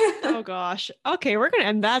 Oh gosh. Okay, we're gonna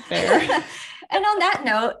end that there. And on that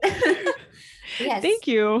note, yes. Thank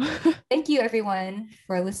you. Thank you everyone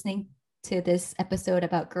for listening to this episode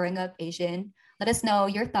about growing up Asian. Let us know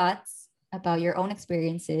your thoughts about your own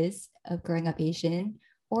experiences of growing up Asian,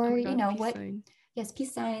 or you know what sign. Yes,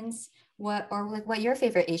 peace signs, what your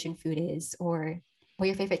favorite Asian food is, or what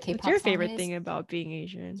your favorite K-pop What's your song favorite is. thing about being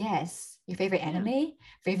Asian? Yes, your favorite anime,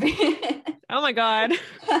 favorite. Oh my god.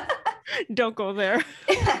 Don't go there.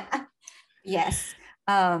 Yes.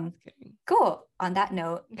 Cool. On that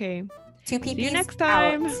note, okay. 2 PPs see you next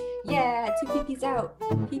time. Out. Yeah, 2 PPs out.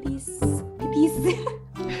 PPs.